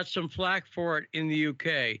he got some flack for it in the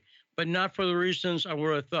UK, but not for the reasons I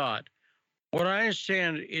would have thought. What I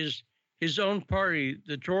understand is his own party,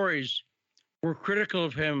 the Tories, were critical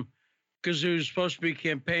of him because he was supposed to be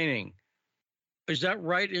campaigning. Is that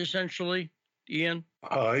right, essentially, Ian?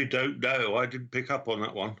 I don't know. I didn't pick up on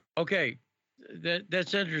that one. Okay,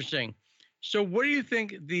 that's interesting. So what do you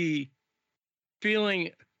think the feeling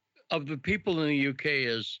of the people in the UK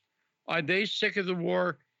is? Are they sick of the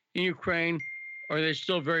war in Ukraine, or are they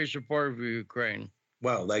still very supportive of Ukraine?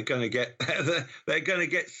 Well, they're going to get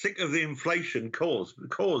sick of the inflation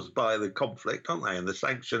caused by the conflict, aren't they? And the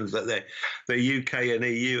sanctions that the UK and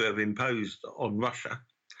EU have imposed on Russia,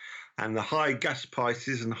 and the high gas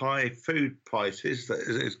prices and high food prices that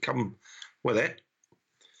has come with it.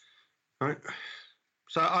 Right.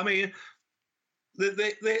 So I mean,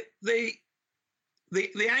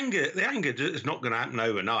 the anger is not going to happen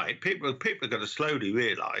overnight. People are going to slowly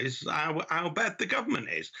realise how bad the government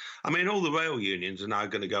is. I mean, all the rail unions are now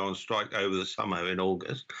going to go on strike over the summer in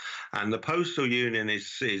August, and the postal union is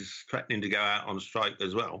threatening to go out on strike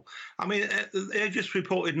as well. I mean, they just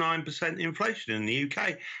reported 9% inflation in the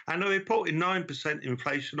UK, and they reported 9%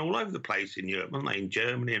 inflation all over the place in Europe, aren't they? In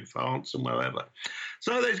Germany and France and wherever.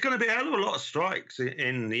 So there's going to be a hell of a lot of strikes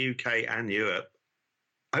in the UK and Europe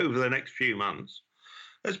over the next few months,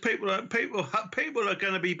 as people are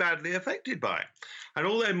going to be badly affected by it, and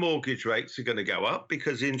all their mortgage rates are going to go up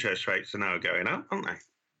because interest rates are now going up, aren't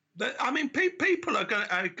they? I mean, people are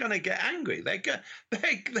going to get angry. They're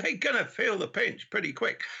going to feel the pinch pretty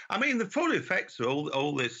quick. I mean, the full effects of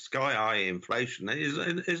all this sky high inflation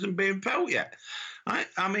isn't being felt yet.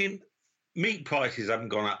 I mean, meat prices haven't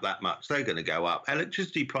gone up that much. They're going to go up.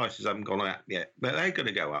 Electricity prices haven't gone up yet, but they're going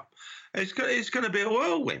to go up. It's going to be a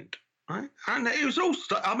whirlwind. Right? And it was all,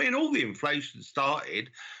 all the inflation started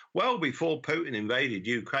well before Putin invaded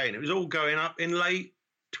Ukraine. It was all going up in late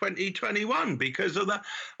 2021 because of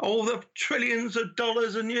all the trillions of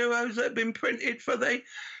dollars and euros that had been printed for the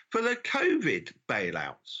COVID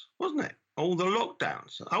bailouts, wasn't it? All the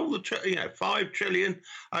lockdowns, all the 5 trillion,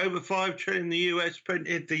 over 5 trillion the US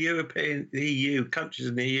printed, the EU countries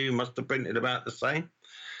in the EU must have printed about the same.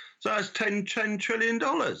 So that's $10 trillion.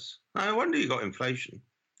 No wonder you got inflation.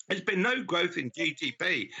 There's been no growth in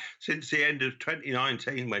GDP since the end of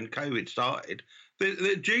 2019 when COVID started.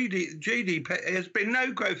 The GDP, there's been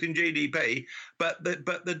no growth in GDP, but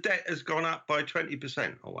the debt has gone up by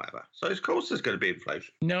 20% or whatever. So of course there's going to be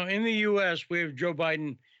inflation. Now in the U.S. we have Joe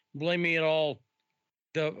Biden blaming it all,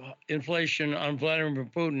 the inflation, on Vladimir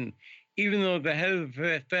Putin, even though the head of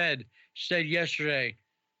the Fed said yesterday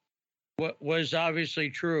what was obviously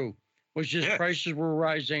true, which is prices were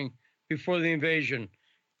rising before the invasion.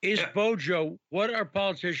 Is Bojo, what are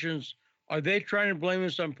politicians, are they trying to blame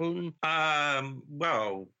this on Putin?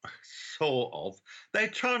 Well, sort of. They're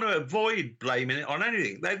trying to avoid blaming it on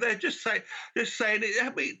anything. They're just saying it. I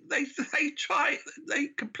mean, they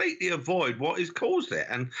completely avoid what has caused it,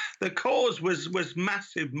 and the cause was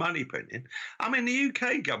massive money printing. I mean, the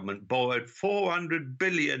UK government borrowed £400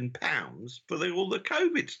 billion for all the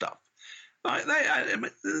COVID stuff. Like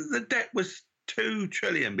the debt was 2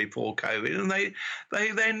 trillion before COVID, and they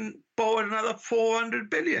then borrowed another 400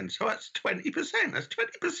 billion. So that's 20%. That's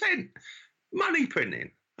 20% money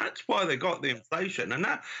printing. That's why they got the inflation. And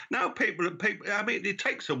now people. I mean, it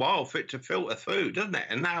takes a while for it to filter through, doesn't it?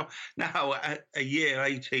 And now a year,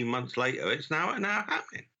 18 months later, it's now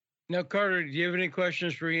happening. Now, Carter, do you have any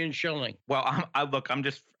questions for Ian Shilling? Well, I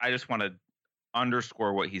just want to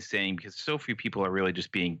underscore what he's saying, because so few people are really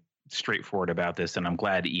just being straightforward about this, and I'm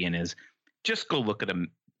glad Ian is. Just go look at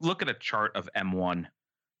a chart of M1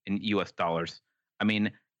 in U.S. dollars. I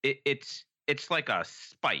mean, it's like a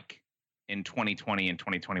spike in 2020 and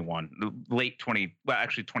 2021,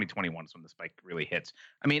 actually 2021 is when the spike really hits.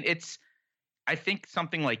 I mean, I think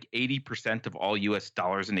something like 80% of all U.S.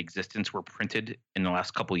 dollars in existence were printed in the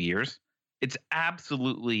last couple of years. It's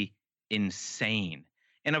absolutely insane.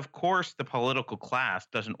 And of course, the political class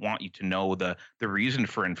doesn't want you to know the reason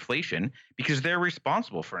for inflation, because they're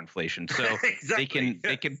responsible for inflation. So exactly.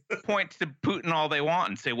 they can point to Putin all they want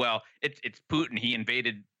and say, well, it's Putin. He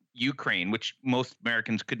invaded Ukraine, which most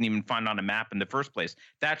Americans couldn't even find on a map in the first place.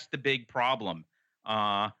 That's the big problem.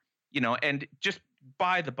 And just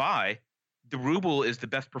by the by, the ruble is the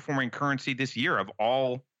best performing currency this year of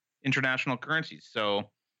all international currencies.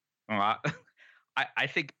 So I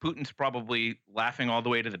think Putin's probably laughing all the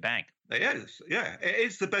way to the bank. Yes, yeah. It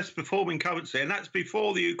is the best performing currency, and that's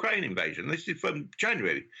before the Ukraine invasion. This is from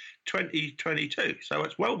January 2022, so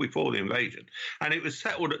it's well before the invasion. And it was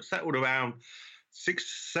settled around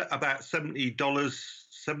about $70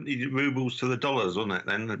 70 rubles to the dollars, wasn't it?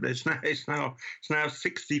 Then it's now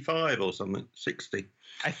 65 or something, 60.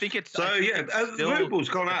 I think it's so. The ruble's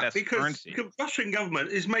gone up because the Russian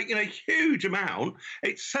government is making a huge amount.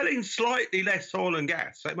 It's selling slightly less oil and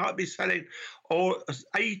gas. So it might be selling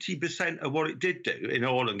 80% of what it did do in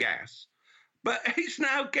oil and gas, but it's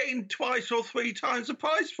now getting twice or three times the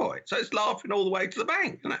price for it. So it's laughing all the way to the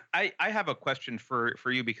bank, isn't it? I have a question for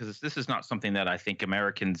you, because this is not something that I think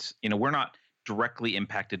Americans, we're not directly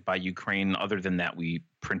impacted by Ukraine, other than that we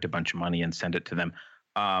print a bunch of money and send it to them.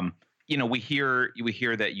 We hear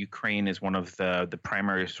that Ukraine is one of the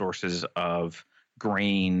primary sources of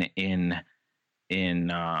grain in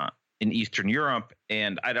Eastern Europe,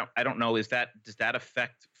 and I don't know, does that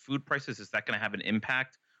affect food prices? Is that going to have an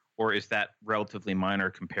impact, or is that relatively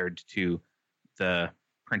minor compared to the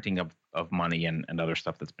printing of money and other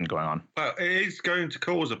stuff that's been going on? Well, it is going to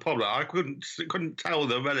cause a problem. I couldn't tell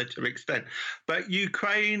the relative extent, but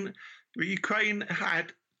Ukraine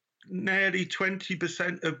had nearly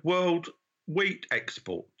 20% of world wheat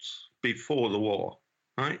exports before the war.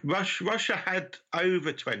 Right? Russia had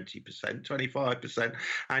over 20%, 25%,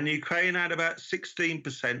 and Ukraine had about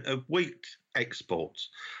 16% of wheat exports.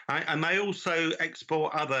 Right? And they also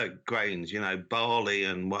export other grains, barley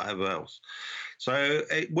and whatever else. So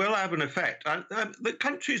it will have an effect. And the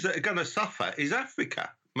countries that are going to suffer is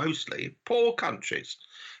Africa, mostly, poor countries,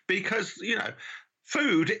 because,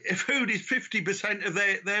 food is 50% of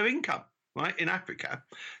their income, right, in Africa.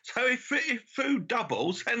 So if food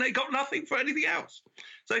doubles, then they got nothing for anything else.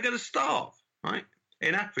 So they're going to starve, right,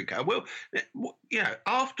 in Africa. Well,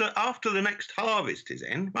 after the next harvest is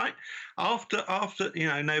in, right, after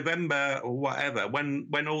November or whatever,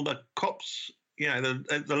 when all the crops,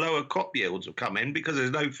 the lower crop yields have come in because there's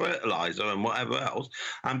no fertilizer and whatever else,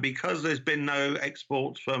 and because there's been no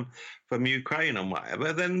exports from Ukraine and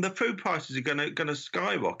whatever, then the food prices are going to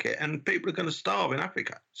skyrocket, and people are going to starve in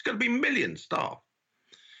Africa. It's going to be millions starved,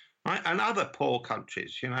 right? And other poor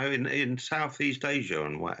countries, in Southeast Asia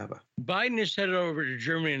and whatever. Biden is headed over to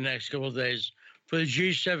Germany in the next couple of days for the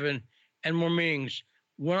G7 and more meetings.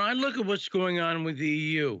 When I look at what's going on with the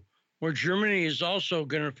EU, where Germany is also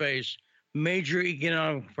going to face major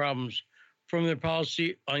economic problems from their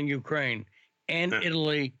policy on Ukraine and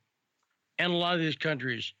Italy and a lot of these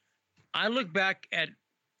countries, I look back at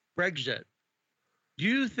Brexit. Do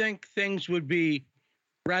you think things would be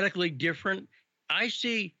radically different? I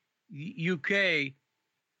see UK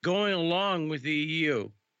going along with the EU.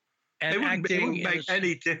 And it wouldn't make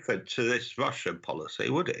any difference to this Russian policy,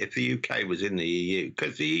 would it, if the UK was in the EU?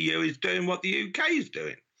 Because the EU is doing what the UK is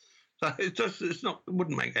doing. So it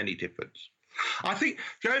wouldn't make any difference. I think,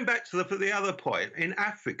 going back to the other point, in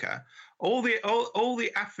Africa, all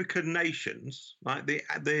the African nations, like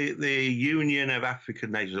the Union of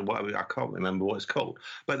African Nations, or whatever, I can't remember what it's called,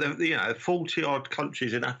 but the 40 odd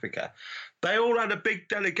countries in Africa, they all had a big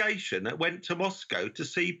delegation that went to Moscow to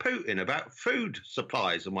see Putin about food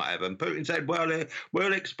supplies and whatever. And Putin said, "Well,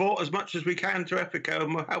 we'll export as much as we can to Africa,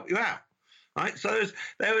 and we'll help you out." Right, so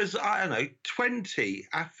there was 20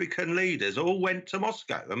 African leaders all went to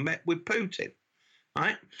Moscow and met with Putin,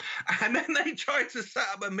 right? And then they tried to set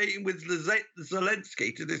up a meeting with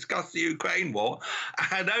Zelensky to discuss the Ukraine war,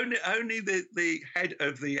 and only the head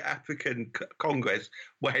of the African Congress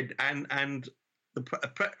went, and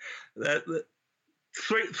the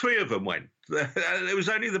three of them went. It was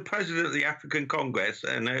only the president of the African Congress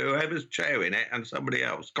and whoever's chairing it and somebody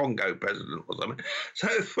else, Congo president or something. So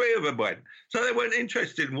three of them went. So they weren't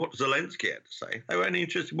interested in what Zelensky had to say. They weren't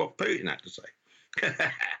interested in what Putin had to say.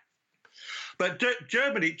 But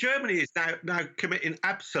Germany is now committing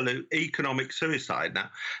absolute economic suicide now.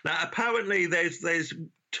 Now apparently there's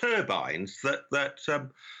turbines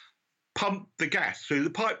that pump the gas through the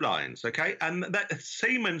pipelines, okay? And that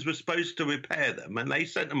Siemens was supposed to repair them, and they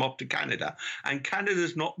sent them off to Canada, and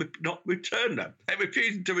Canada's not returned them. They're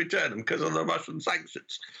refusing to return them because of the Russian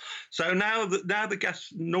sanctions. So now the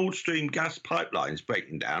Nord Stream gas pipeline's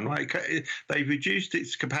breaking down, right? They've reduced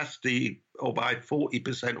its capacity by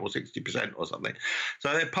 40% or 60% or something.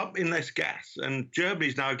 So they're pumping less gas, and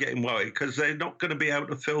Germany's now getting worried because they're not going to be able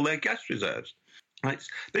to fill their gas reserves. Right.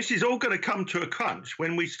 This is all going to come to a crunch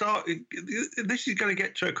when we start. This is going to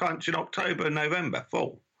get to a crunch in October and November,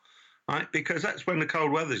 fall, right? Because that's when the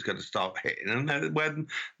cold weather is going to start hitting, and when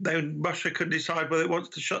Russia can decide whether it wants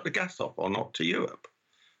to shut the gas off or not to Europe.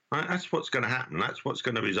 Right? That's what's going to happen. That's what's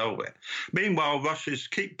going to resolve it. Meanwhile, Russia's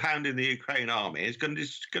keep pounding the Ukraine army. It's going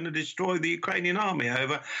to destroy the Ukrainian army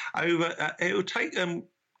over. It will take them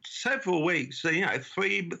several weeks,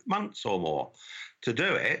 3 months or more, to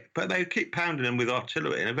do it, but they keep pounding them with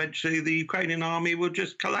artillery, and eventually the Ukrainian army will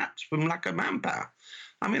just collapse from lack of manpower.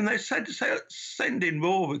 I mean, they're sending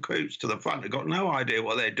more recruits to the front. They've got no idea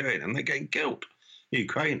what they're doing, and they're getting killed.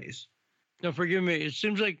 Ukraine is. Now, forgive me. It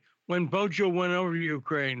seems like when Bojo went over to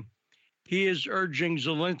Ukraine, he is urging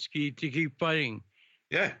Zelensky to keep fighting.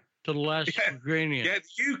 Yeah. To the last Ukrainian. Yeah,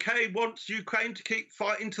 the UK wants Ukraine to keep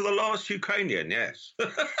fighting to the last Ukrainian, yes.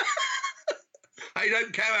 I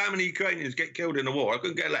don't care how many Ukrainians get killed in the war. I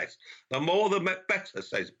couldn't care less. The more, the better,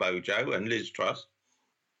 says Bojo and Liz Truss.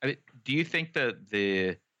 I mean, do you think that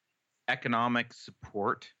the economic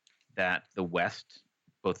support that the West,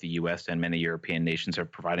 both the U.S. and many European nations, are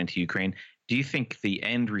providing to Ukraine, do you think the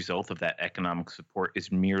end result of that economic support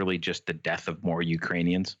is merely just the death of more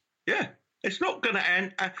Ukrainians? Yeah. It's not going to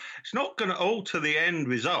end. It's not going to alter the end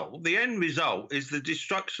result. The end result is the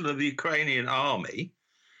destruction of the Ukrainian army,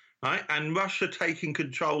 right? And Russia taking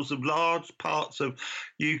controls of large parts of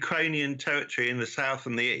Ukrainian territory in the south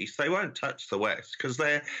and the east. They won't touch the west because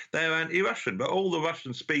they're anti-Russian. But all the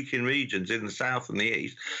Russian-speaking regions in the south and the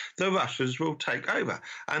east, the Russians will take over,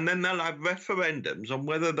 and then they'll have referendums on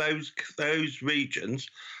whether those regions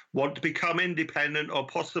want to become independent or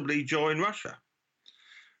possibly join Russia.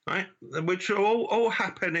 Right, which will all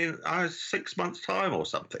happen in 6 months' time or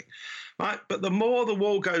something, right? But the more the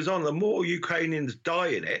war goes on, the more Ukrainians die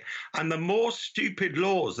in it, and the more stupid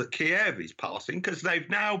laws that Kiev is passing, because they've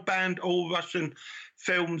now banned all Russian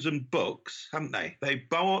films and books, haven't they? They've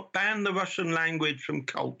banned the Russian language from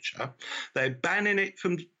culture. They're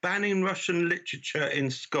banning Russian literature in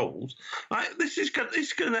schools. Right? This is going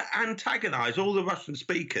to antagonise all the Russian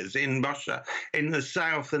speakers in Russia, in the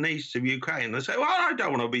south and east of Ukraine. They say, well, I don't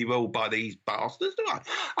want to be ruled by these bastards, do I?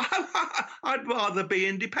 I'd rather be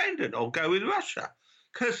independent or go with Russia.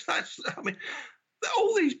 Because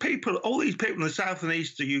all these people in the south and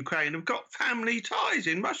east of Ukraine have got family ties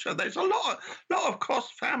in Russia. There's a lot of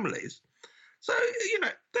cross families. So,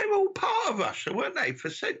 they were all part of Russia, weren't they,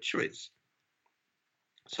 for centuries?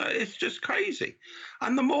 So it's just crazy.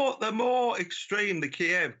 And the more extreme the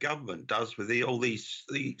Kiev government does with all these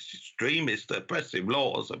extremist oppressive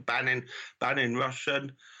laws of banning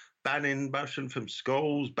Russian from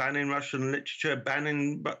schools, banning Russian literature,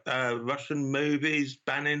 banning Russian movies,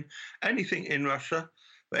 banning anything in Russia,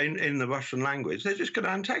 in the Russian language, they're just going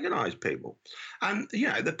to antagonize people. And,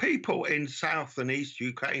 the people in South and East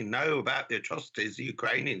Ukraine know about the atrocities the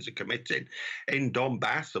Ukrainians are committing in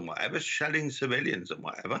Donbass and whatever, shelling civilians and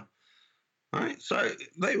whatever. Right? So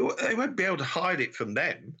they won't be able to hide it from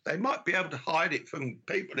them. They might be able to hide it from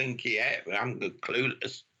people in Kiev who are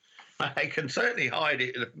clueless. They can certainly hide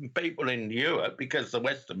it from people in Europe because the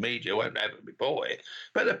Western media won't ever report it.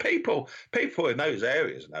 But the people in those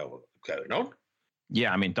areas know what's going on.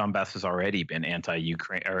 Yeah, I mean, Donbass has already been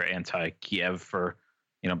anti-Ukraine or anti-Kiev for,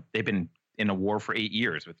 they've been in a war for 8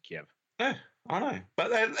 years with Kiev. Yeah, I know. But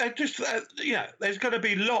they're just, there's going to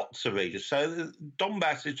be lots of regions. So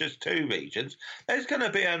Donbass is just 2 regions. There's going to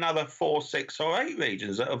be another 4, 6 or 8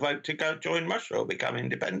 regions that will vote to go join Russia or become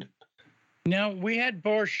independent. Now, we had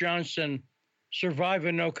Boris Johnson survive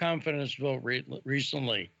a no-confidence vote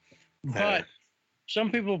recently. But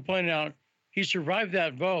some people point out he survived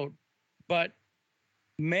that vote, but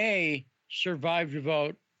May survived a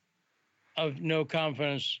vote of no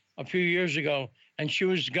confidence a few years ago, and she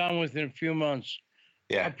was gone within a few months.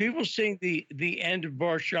 Yeah. Are people seeing the end of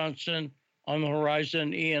Boris Johnson on the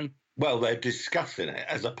horizon, Ian? Well, they're discussing it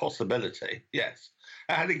as a possibility, yes.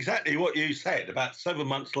 And exactly what you said, about 7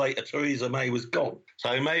 months later, Theresa May was gone.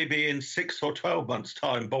 So maybe in 6 or 12 months'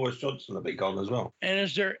 time, Boris Johnson will be gone as well. And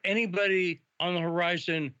is there anybody on the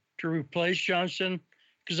horizon to replace Johnson?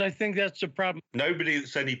 Because I think that's the problem. Nobody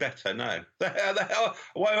that's any better, no.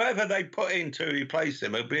 Whoever they put in to replace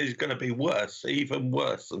him is going to be worse, even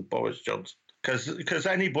worse than Boris Johnson. Because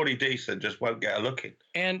anybody decent just won't get a look in.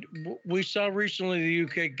 And we saw recently the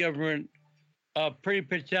UK government, Priti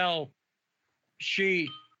Patel, she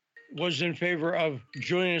was in favor of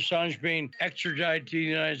Julian Assange being extradited to the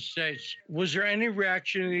United States. Was there any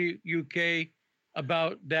reaction in the UK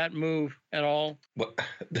about that move at all? Well,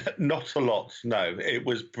 not a lot, no. It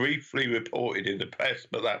was briefly reported in the press,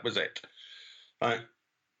 but that was it. Right.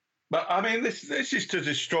 But, I mean, this is to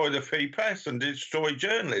destroy the free press and destroy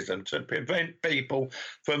journalism, to prevent people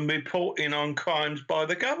from reporting on crimes by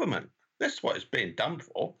the government. That's what it's being done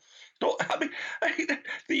for.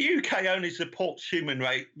 The UK only supports human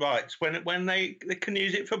rights when they can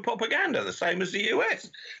use it for propaganda, the same as the US.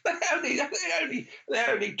 They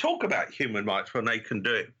only talk about human rights when they can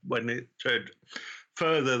do it, when it to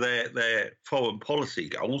further their foreign policy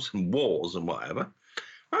goals and wars and whatever.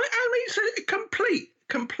 I mean, it's a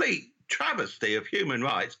complete travesty of human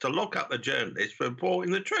rights to lock up a journalist for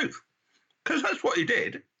reporting the truth, because that's what he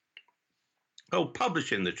did. Oh,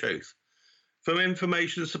 publishing the truth from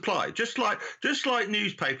information supply, just like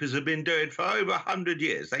newspapers have been doing for over 100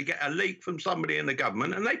 years. They get a leak from somebody in the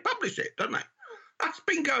government and they publish it, don't they? That's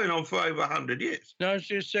been going on for over 100 years. No, I was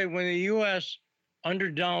going to say, when the U.S.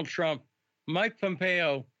 under Donald Trump, Mike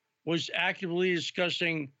Pompeo was actively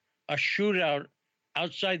discussing a shootout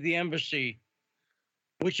outside the embassy,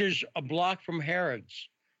 which is a block from Harrods.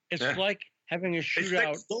 It's like having a shootout. It's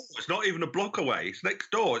next door. It's not even a block away. It's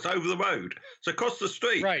next door. It's over the road. It's across the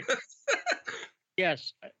street. Right.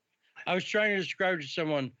 Yes. I was trying to describe it to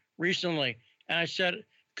someone recently, and I said,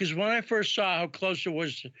 because when I first saw how close it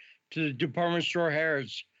was to the department store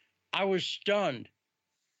Harrods, I was stunned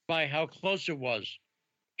by how close it was.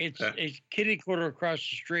 It's kitty corner across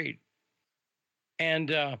the street. And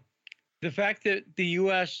the fact that the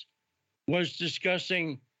U.S. was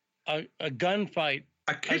discussing a gunfight,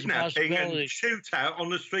 a kidnapping and shootout on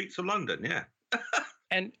the streets of London, yeah.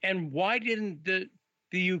 and why didn't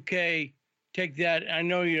the UK take that? I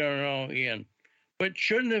know you don't know, Ian, but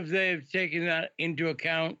shouldn't they have taken that into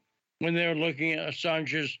account when they were looking at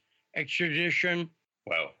Assange's extradition?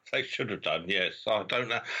 Well, they should have done, yes. I don't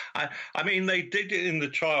know. I mean, they did it in the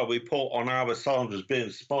trial report on how Assange was being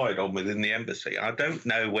spied on within the embassy. I don't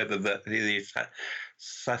know whether the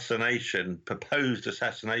proposed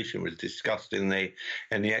assassination was discussed in the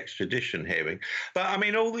extradition hearing. But, I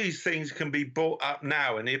mean, all these things can be brought up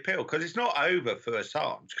now in the appeal, because it's not over for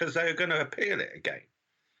Assange, because they're going to appeal it again.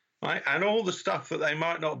 Right? And all the stuff that they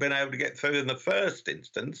might not have been able to get through in the first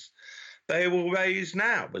instance, they will raise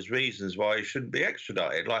now as reasons why he shouldn't be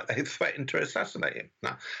extradited, like they threatened to assassinate him.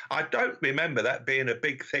 Now, I don't remember that being a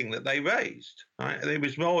big thing that they raised. Right? It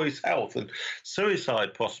was more his health and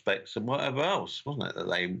suicide prospects and whatever else, wasn't it, that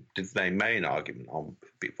they did their main argument on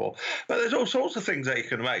before. But there's all sorts of things they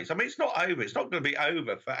can raise. I mean, it's not over. It's not going to be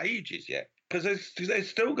over for ages yet, because there's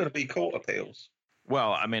still going to be court appeals.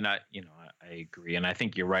 Well, I mean, I agree, and I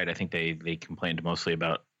think you're right. I think they complained mostly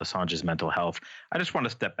about Assange's mental health. I just want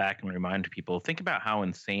to step back and remind people, think about how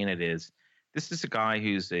insane it is. This is a guy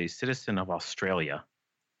who's a citizen of Australia,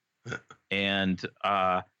 and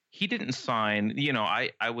he didn't sign. You know,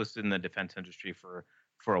 I was in the defense industry for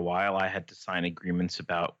a while. I had to sign agreements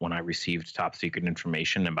about when I received top secret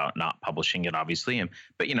information about not publishing it, obviously.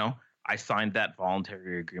 But you know, I signed that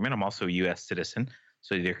voluntary agreement. I'm also a U.S. citizen.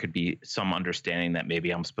 So there could be some understanding that maybe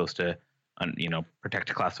I'm supposed to,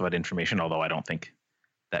 protect classified information, although I don't think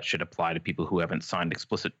that should apply to people who haven't signed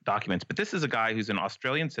explicit documents. But this is a guy who's an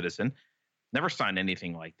Australian citizen, never signed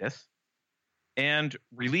anything like this, and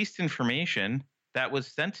released information that was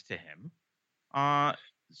sent to him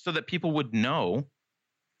so that people would know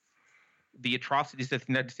the atrocities that the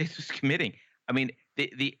United States was committing. I mean,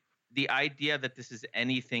 the idea that this is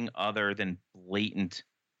anything other than blatant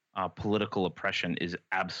political oppression is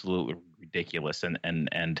absolutely ridiculous, and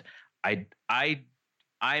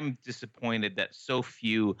I'm disappointed that so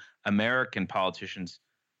few American politicians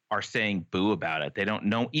are saying boo about it. They don't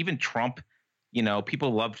know. Even Trump,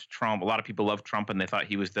 people loved Trump. A lot of people loved Trump, and they thought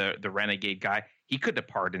he was the renegade guy. He could have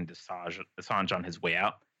pardoned Assange on his way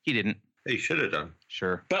out. He didn't. He should have done.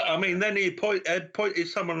 Sure. But, I mean, then he appointed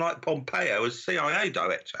someone like Pompeo as CIA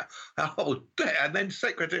director. Oh, and then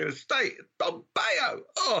Secretary of State, Pompeo.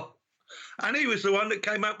 Oh, and he was the one that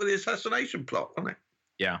came up with the assassination plot, wasn't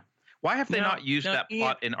he? Yeah. Why have they not used that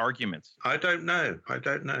plot in arguments? I don't know.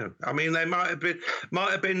 I mean, they might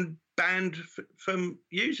have been banned from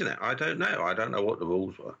using it. I don't know. I don't know what the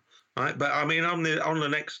rules were. Right, but I mean, on the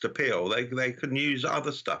next appeal, they can use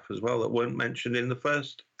other stuff as well that weren't mentioned in the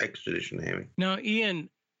first extradition hearing. Now, Ian,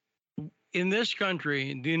 in this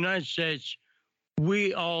country, in the United States,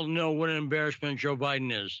 we all know what an embarrassment Joe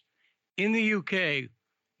Biden is. In the UK,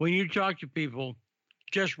 when you talk to people,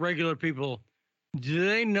 just regular people, do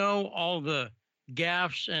they know all the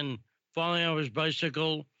gaffes and falling off his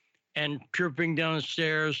bicycle and tripping down the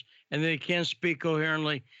stairs, and they can't speak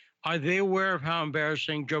coherently? Are they aware of how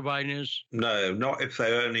embarrassing Joe Biden is? No, not if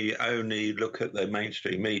they only look at the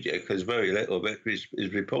mainstream media, because very little of it is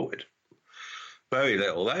reported. Very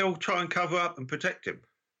little. They all try and cover up and protect him.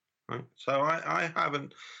 Right? So I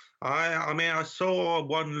haven't. I mean, I saw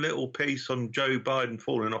one little piece on Joe Biden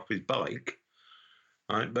falling off his bike.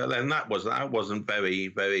 Right, but then that wasn't very,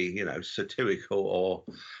 very, satirical or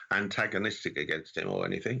antagonistic against him or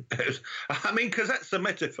anything. I mean, because that's the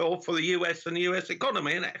metaphor for the US and the US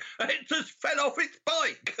economy, isn't it? It just fell off its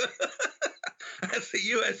bike. That's the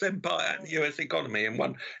US empire and the US economy in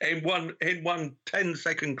one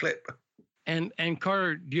 10-second clip. And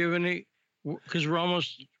Carter, do you have any? Because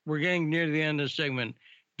we're getting near the end of the segment.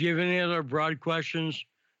 Do you have any other broad questions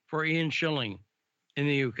for Ian Shilling in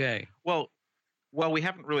the UK? Well, Well, we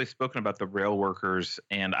haven't really spoken about the rail workers,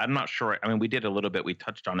 and I'm not sure. I mean, we did a little bit. We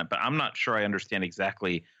touched on it, but I'm not sure I understand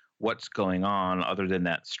exactly what's going on, other than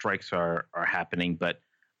that strikes are happening. But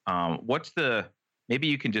maybe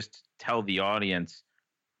you can just tell the audience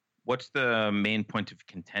what's the main point of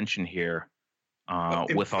contention here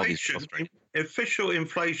with all these strikes? Official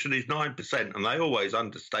inflation is 9%, and they always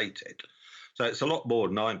understate it. So it's a lot more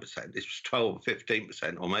than 9%. It's 12 or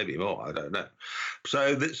 15%, or maybe more. I don't know.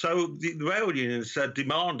 So the rail unions are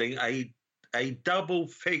demanding a double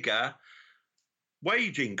figure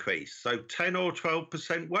wage increase. So 10 or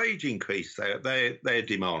 12% wage increase they're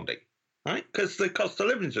demanding, right? Because the cost of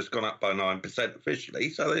living's just gone up by 9% officially.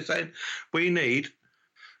 So they're saying we need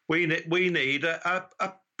a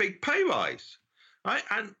big pay rise, right?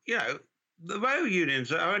 And the rail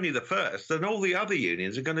unions are only the first, and all the other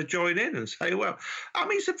unions are going to join in and say, well, I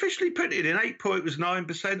mean, it's officially printed in April it was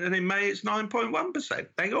 9%, and in May it's 9.1%.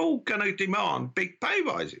 They're all going to demand big pay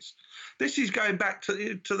rises. This is going back to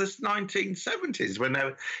the 1970s, when there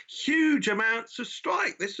were huge amounts of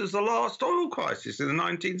strike. This was the last oil crisis in the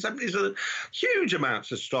 1970s. There were huge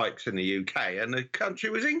amounts of strikes in the UK, and the country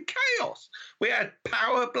was in chaos. We had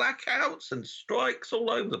power blackouts and strikes all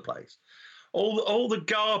over the place. All the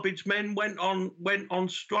garbage men went on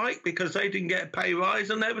strike because they didn't get a pay rise,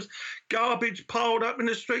 and there was garbage piled up in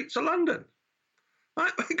the streets of London.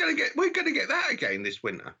 Right? We're gonna get that again this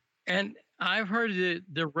winter. And I've heard that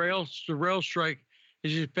the rail strike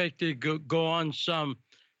is expected to go on some.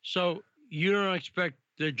 So you don't expect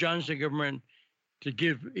the Johnson government to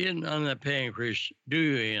give in on that pay increase, do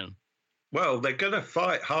you, Ian? Well, they're going to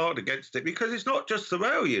fight hard against it, because it's not just the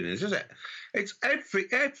rail unions, is it? It's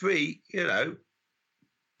every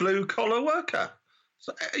blue collar worker.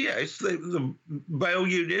 So it's the rail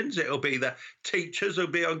unions. It'll be the teachers who'll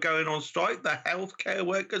be going on strike. The healthcare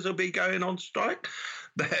workers will be going on strike.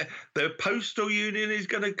 The postal union is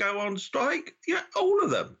going to go on strike. Yeah, all of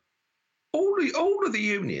them. All of the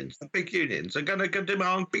unions, the big unions, are going to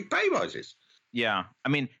demand big pay rises. Yeah, I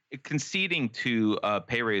mean, conceding to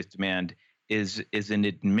pay raise demand is an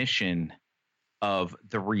admission of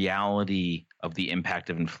the reality of the impact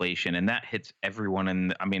of inflation, and that hits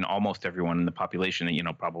everyone almost everyone in the population.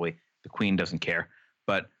 Probably the Queen doesn't care,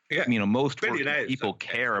 but most working people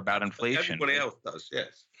care about inflation. Everybody else does,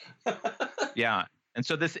 yes. Yeah, and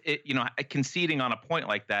so conceding on a point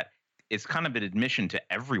like that is kind of an admission to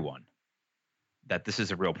everyone that this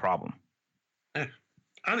is a real problem. Yeah.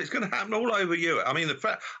 And it's going to happen all over Europe. I mean,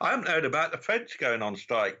 I haven't heard about the French going on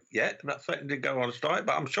strike yet. That threatened to go on strike,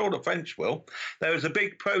 but I'm sure the French will. There was a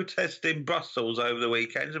big protest in Brussels over the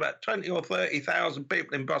weekend. There's about 20 or 30,000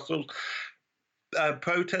 people in Brussels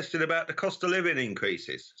protesting about the cost of living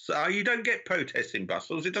increases. So you don't get protests in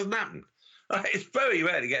Brussels. It doesn't happen. It's very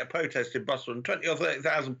rare to get a protest in Brussels, and 20 or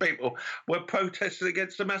 30,000 people were protesting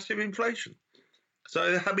against the massive inflation.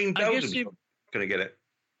 So, I mean, Belgium's going to get it.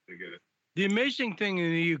 The amazing thing in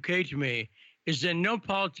the UK to me is that no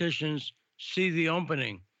politicians see the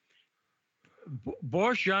opening.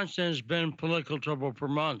 Boris Johnson has been in political trouble for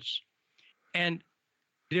months, and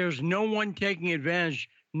there's no one taking advantage.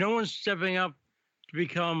 No one's stepping up to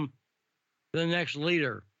become the next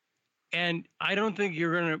leader. And I don't think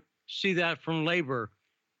you're going to see that from Labour.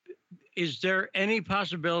 Is there any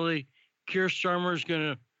possibility Keir Starmer is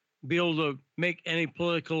going to be able to make any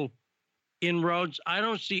political inroads? I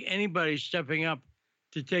don't see anybody stepping up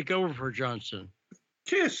to take over for Johnson.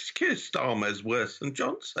 Keir Starmer's worse than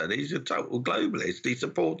Johnson. He's a total globalist. He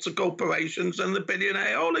supports the corporations and the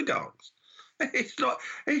billionaire oligarchs. He's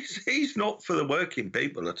not for the working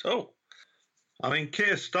people at all. I mean,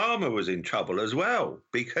 Keir Starmer was in trouble as well,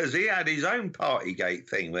 because he had his own Partygate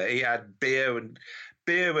thing where he had beer and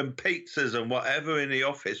pizzas and whatever in the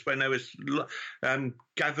office when there was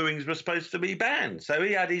gatherings were supposed to be banned. So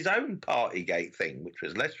he had his own Partygate thing, which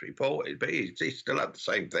was less reported, but he still had the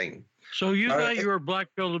same thing. So you thought you were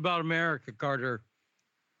black-pilled about America, Carter.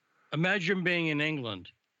 Imagine being in England.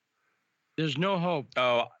 There's no hope.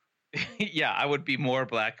 Oh, yeah, I would be more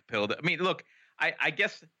black-pilled. I mean, look, I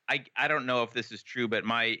guess I don't know if this is true, but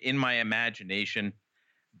in my imagination,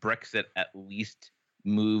 Brexit at least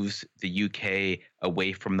moves the UK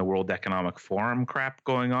away from the World Economic Forum crap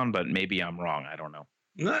going on, but maybe I'm wrong. I don't know.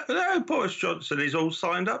 No, Boris Johnson is all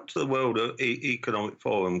signed up to the World Economic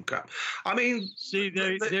Forum crap. I mean, see,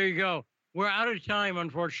 there you go. We're out of time,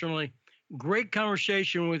 unfortunately. Great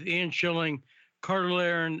conversation with Ian Shilling, Carter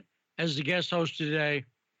Laren as the guest host today.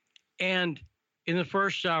 And in the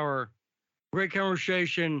first hour, great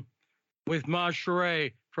conversation with Maj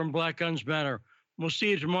Toure from Black Guns Matter. We'll see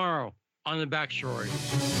you tomorrow on The Backstory.